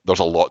there's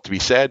a lot to be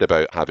said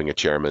about having a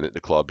chairman at the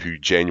club who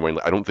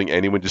genuinely, I don't think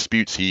anyone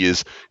disputes, he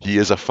is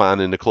a fan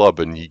in the club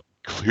and he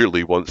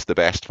clearly wants the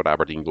best for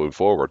Aberdeen going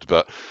forward.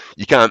 But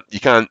you can't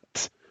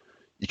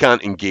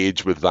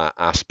engage with that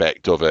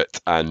aspect of it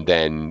and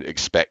then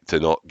expect to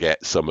not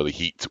get some of the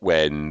heat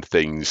when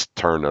things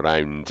turn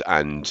around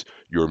and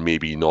you're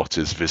maybe not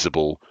as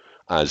visible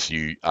as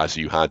you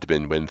had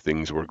been when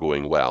things were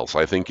going well. So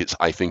I think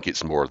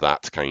it's more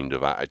that kind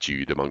of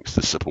attitude amongst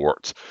the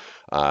support,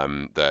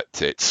 that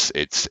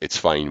it's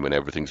fine when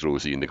everything's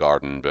rosy in the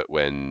garden, but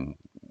when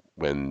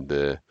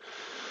the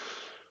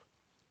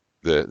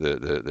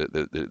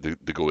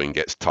going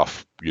gets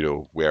tough,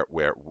 where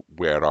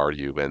are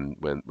you when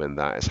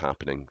that is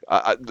happening?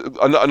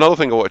 Another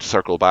thing I wanted to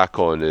circle back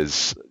on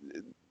is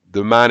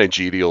the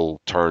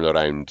managerial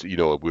turnaround.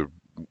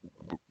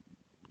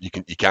 You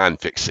can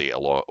fixate a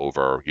lot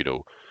over,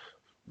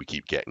 we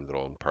keep getting the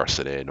wrong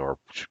person in, or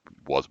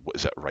what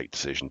is it a right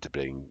decision to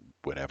bring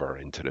whatever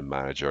interim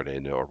manager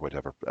in or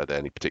whatever at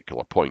any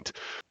particular point.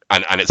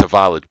 And it's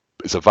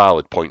a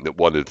valid point that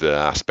one of the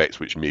aspects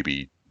which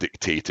maybe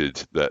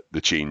dictated that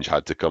the change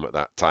had to come at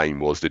that time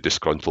was the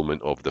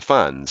disgruntlement of the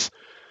fans.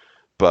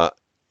 But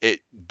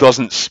it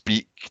doesn't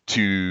speak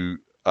to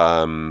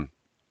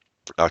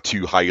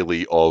too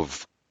highly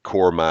of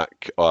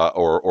Cormac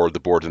or the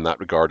board in that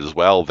regard as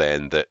well.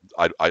 Then that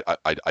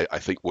I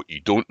think what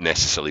you don't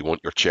necessarily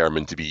want your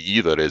chairman to be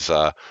either is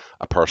a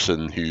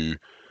person who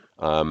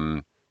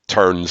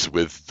turns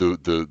with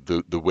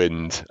the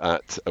wind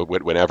at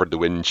whenever the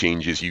wind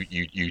changes,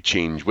 you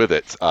change with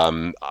it.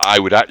 I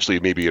would actually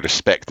maybe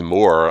respect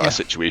more a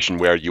situation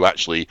where you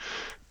actually,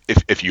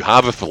 if you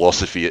have a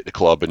philosophy at the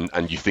club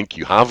and you think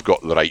you have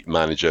got the right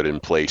manager in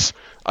place,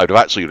 I would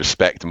actually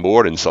respect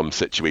more in some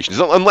situations.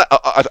 Unless,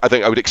 I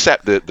think I would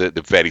accept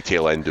the very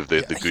tail end of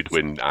the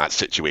Goodwin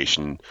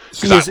situation.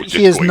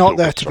 He is not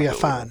there to be a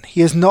fan.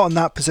 He is not in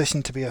that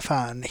position to be a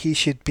fan. He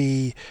should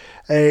be,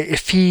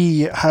 if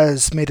he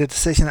has made a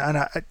decision, and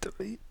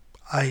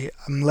I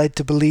am led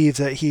to believe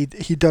that he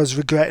does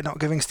regret not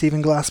giving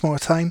Stephen Glass more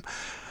time.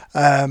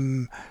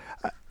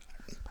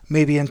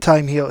 Maybe in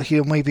time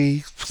he'll maybe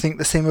think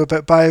the same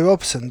about Barry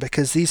Robson,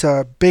 because these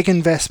are big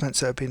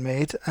investments that have been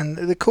made, and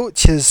the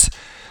coaches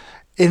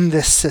in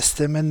this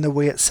system, in the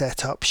way it's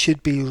set up,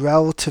 should be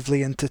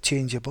relatively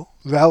interchangeable.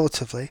 But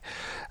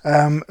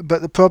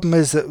the problem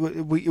is that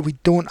we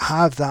don't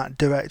have that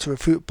director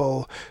of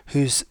football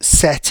who's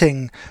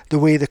setting the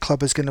way the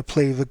club is going to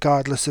play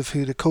regardless of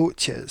who the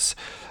coach is.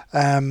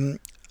 And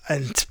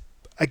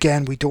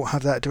again, we don't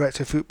have that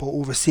director of football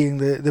overseeing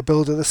the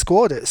build of the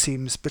squad, it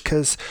seems,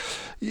 because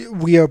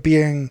we are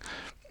being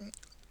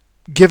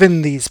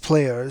given these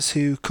players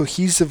who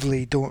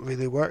cohesively don't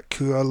really work,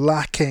 who are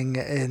lacking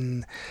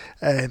in,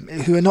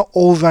 who are not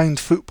all-round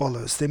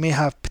footballers. They may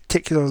have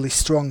particularly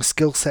strong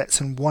skill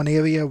sets in one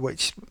area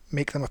which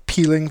make them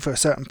appealing for a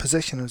certain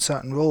position and a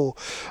certain role,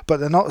 but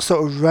they're not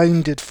sort of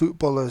rounded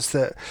footballers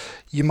that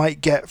you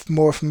might get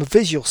more from a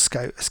visual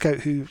scout, a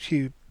scout who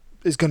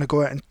is going to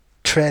go out and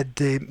tread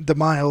the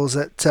miles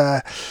at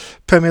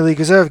Premier League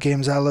reserve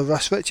games a la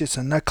Russ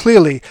Richardson. Now,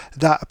 clearly,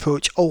 that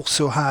approach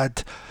also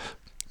had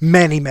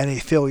many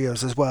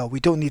failures as well. We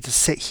don't need to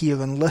sit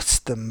here and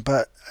list them,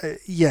 but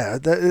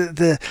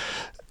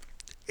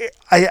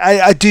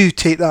I do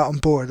take that on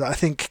board. I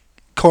think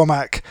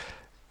Cormac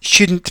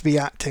shouldn't be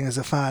acting as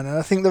a fan, and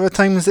I think there are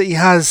times that he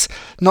has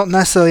not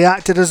necessarily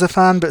acted as a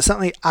fan, but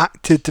certainly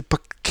acted to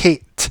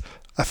placate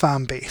a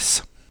fan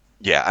base.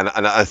 Yeah,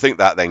 and I think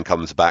that then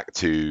comes back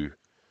to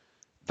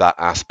that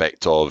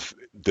aspect of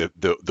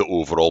the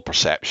overall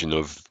perception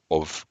of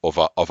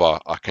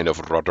a kind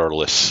of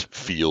rudderless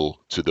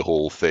feel to the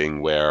whole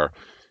thing, where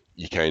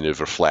you kind of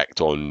reflect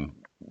on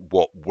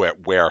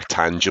where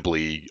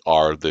tangibly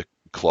are the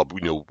club,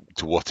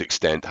 to what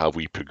extent have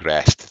we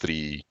progressed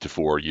 3 to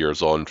 4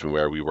 years on from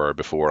where we were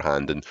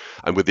beforehand, and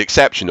with the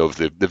exception of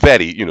the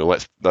very,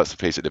 let's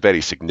face it, the very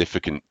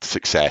significant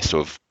success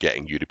of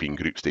getting European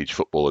group stage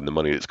football and the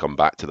money that's come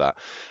back to that,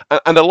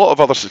 and a lot of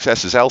other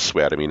successes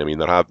elsewhere. I mean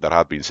there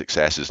have been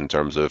successes in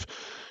terms of,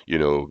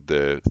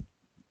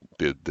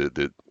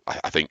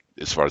 I think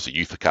as far as the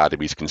youth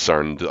academy is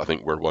concerned, I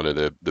think we're one of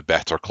the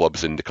better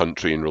clubs in the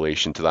country in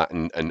relation to that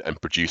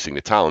and producing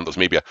the talent. There's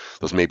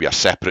maybe a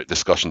separate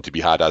discussion to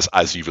be had,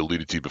 as you've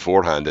alluded to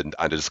beforehand, and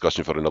a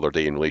discussion for another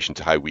day in relation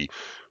to how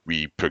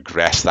we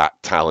progress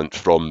that talent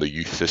from the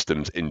youth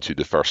systems into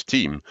the first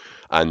team.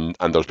 And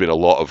there's been a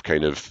lot of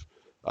kind of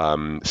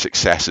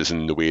successes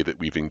in the way that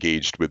we've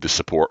engaged with the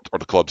support, or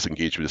the club's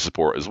engaged with the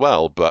support as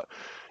well. But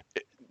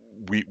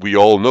we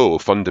all know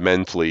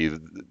fundamentally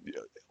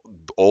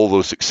all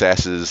those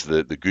successes,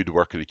 the good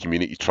work of the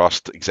community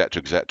trust,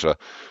 etc.,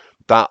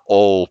 that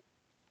all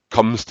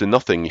comes to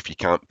nothing if you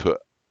can't put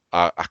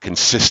a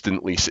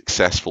consistently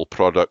successful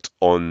product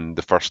on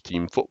the first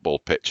team football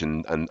pitch,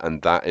 and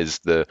that is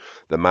the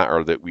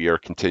matter that we are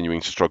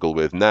continuing to struggle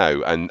with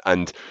now.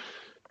 And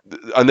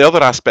the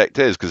other aspect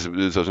is, because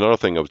there's another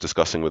thing I was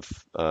discussing with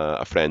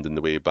a friend on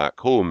the way back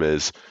home,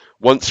 is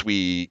once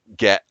we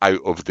get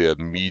out of the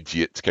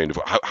immediate kind of,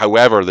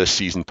 however this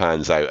season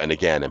pans out, and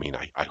again, I mean,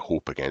 I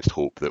hope against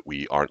hope that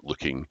we aren't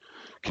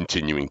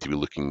continuing to be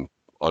looking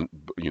on,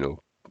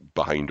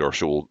 behind our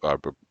shoulder,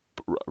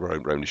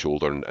 around the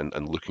shoulder,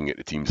 and looking at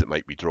the teams that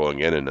might be drawing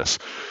in on us.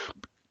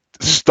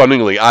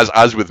 Stunningly,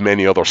 as with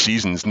many other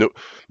seasons,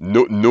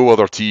 no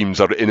other teams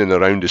are in and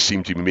around us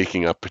seem to be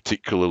making a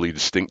particularly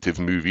distinctive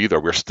move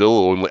either. We're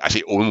still only, I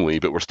say only,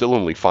 but we're still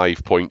only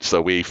 5 points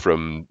away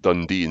from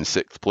Dundee in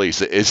 6th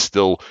place. It is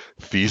still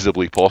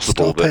feasibly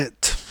possible.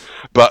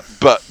 But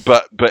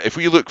if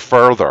we look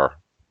further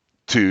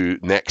to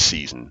next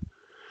season,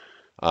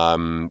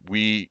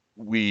 we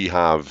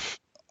have,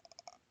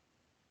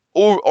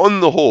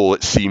 on the whole,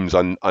 it seems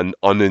an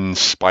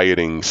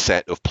uninspiring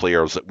set of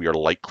players that we are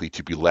likely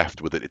to be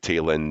left with at the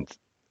tail end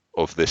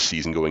of this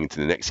season going into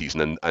the next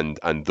season,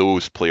 and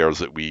those players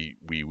that we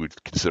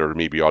would consider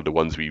maybe are the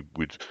ones we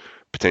would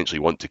potentially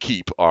want to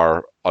keep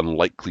are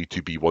unlikely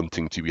to be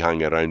wanting to be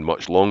hanging around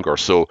much longer.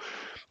 So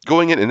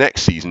going into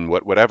next season,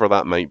 whatever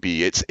that might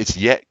be, it's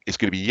going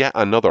to be yet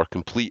another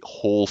complete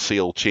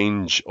wholesale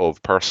change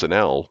of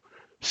personnel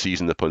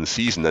season upon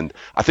season. And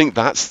I think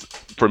that's,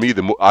 for me,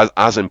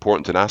 as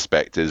important an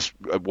aspect is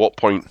at what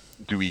point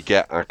do we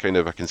get a kind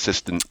of a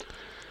consistent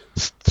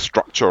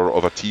structure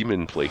of a team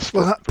in place.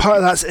 Well, part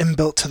of that's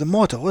inbuilt to the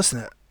model, isn't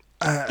it?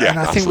 And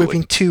I think we've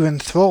been too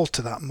enthralled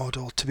to that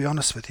model, to be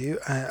honest with you.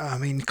 I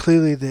mean,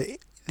 clearly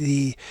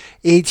the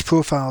age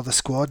profile of the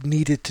squad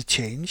needed to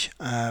change,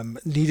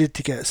 needed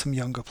to get some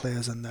younger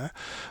players in there,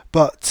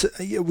 but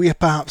we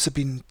perhaps have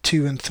been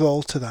too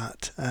enthralled to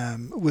that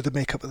with the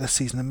makeup of this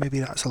season, and maybe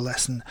that's a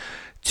lesson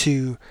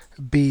to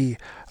be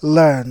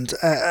learned.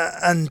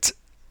 And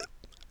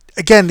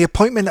again, the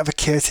appointment of a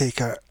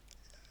caretaker,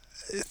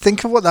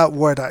 think of what that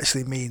word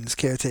actually means,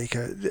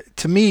 caretaker.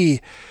 To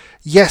me,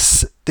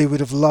 yes, they would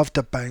have loved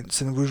a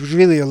bounce, and would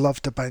really have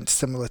loved a bounce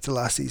similar to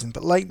last season,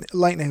 but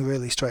lightning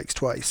really strikes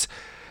twice.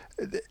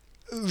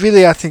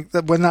 Really, I think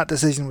that when that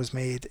decision was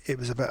made, it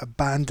was about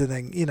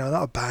abandoning,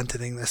 not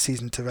abandoning this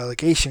season to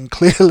relegation,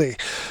 clearly.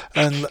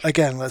 And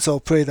again, let's all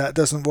pray that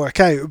doesn't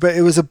work out. But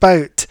it was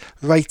about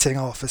writing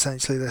off,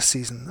 essentially, this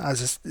season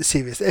as a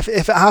series. If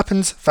it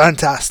happens,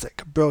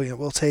 fantastic, brilliant,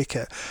 we'll take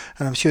it.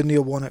 And I'm sure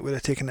Neil Warnock would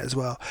have taken it as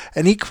well.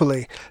 And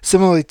equally,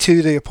 similarly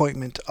to the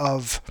appointment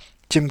of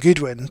Jim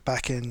Goodwin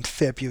back in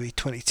February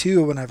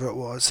 22 or whenever it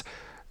was,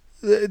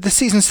 the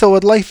season still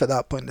had life at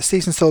that point. The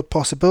season still had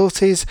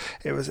possibilities.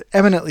 It was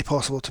eminently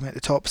possible to make the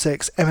top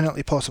six,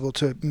 eminently possible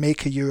to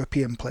make a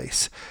European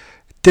place.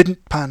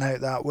 Didn't pan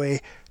out that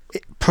way.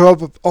 It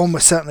probably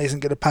almost certainly isn't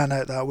going to pan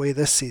out that way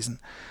this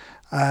season.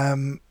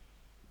 But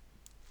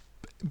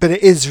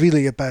it is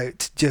really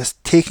about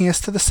just taking us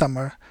to the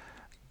summer,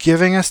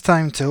 giving us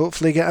time to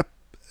hopefully get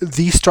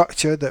the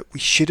structure that we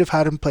should have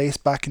had in place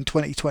back in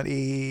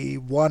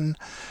 2021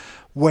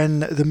 when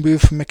the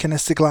move from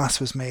McInnes to Glass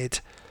was made.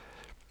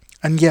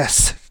 And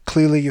yes,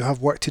 clearly you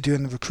have work to do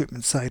on the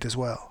recruitment side as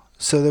well.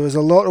 So there is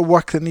a lot of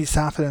work that needs to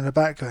happen in the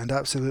background,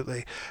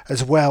 absolutely,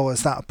 as well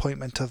as that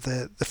appointment of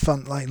the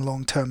frontline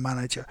long-term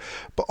manager.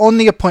 But on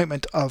the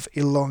appointment of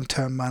a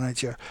long-term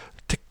manager,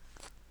 to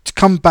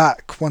come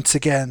back once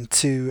again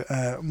to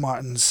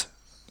Martin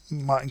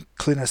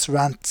Clunas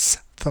rants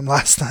from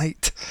last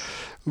night,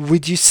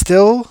 would you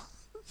still,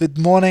 the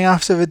morning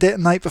after the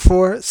night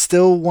before,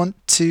 still want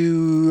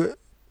to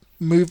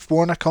move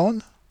Warnock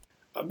on?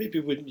 I maybe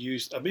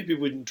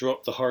wouldn't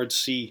drop the hard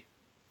C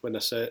when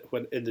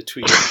in the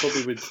tweet. I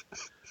probably would.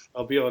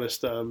 I'll be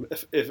honest.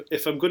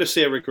 If I'm going to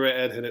say I regret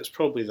anything, it's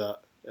probably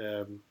that.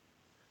 And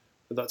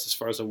that's as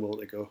far as I'm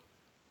willing to go.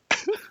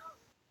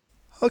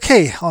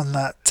 Okay, on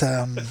that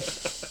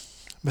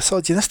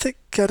misogynistic,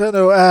 I don't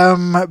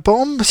know,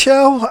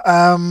 bombshell,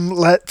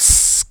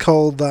 let's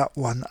call that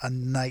one a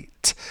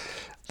night.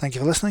 Thank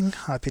you for listening.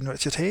 I've been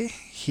Richard Hay.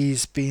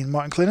 He's been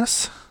Martin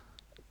Clunas.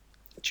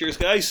 Cheers,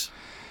 guys.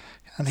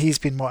 And he's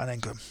been Martin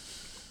Ingram.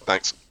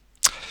 Thanks.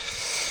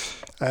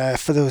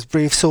 For those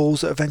brave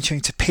souls that are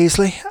venturing to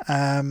Paisley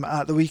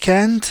at the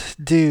weekend,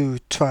 do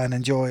try and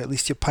enjoy at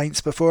least your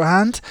pints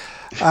beforehand.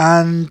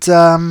 And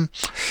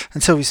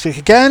until we speak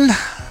again,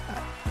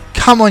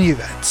 come on you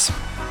Reds.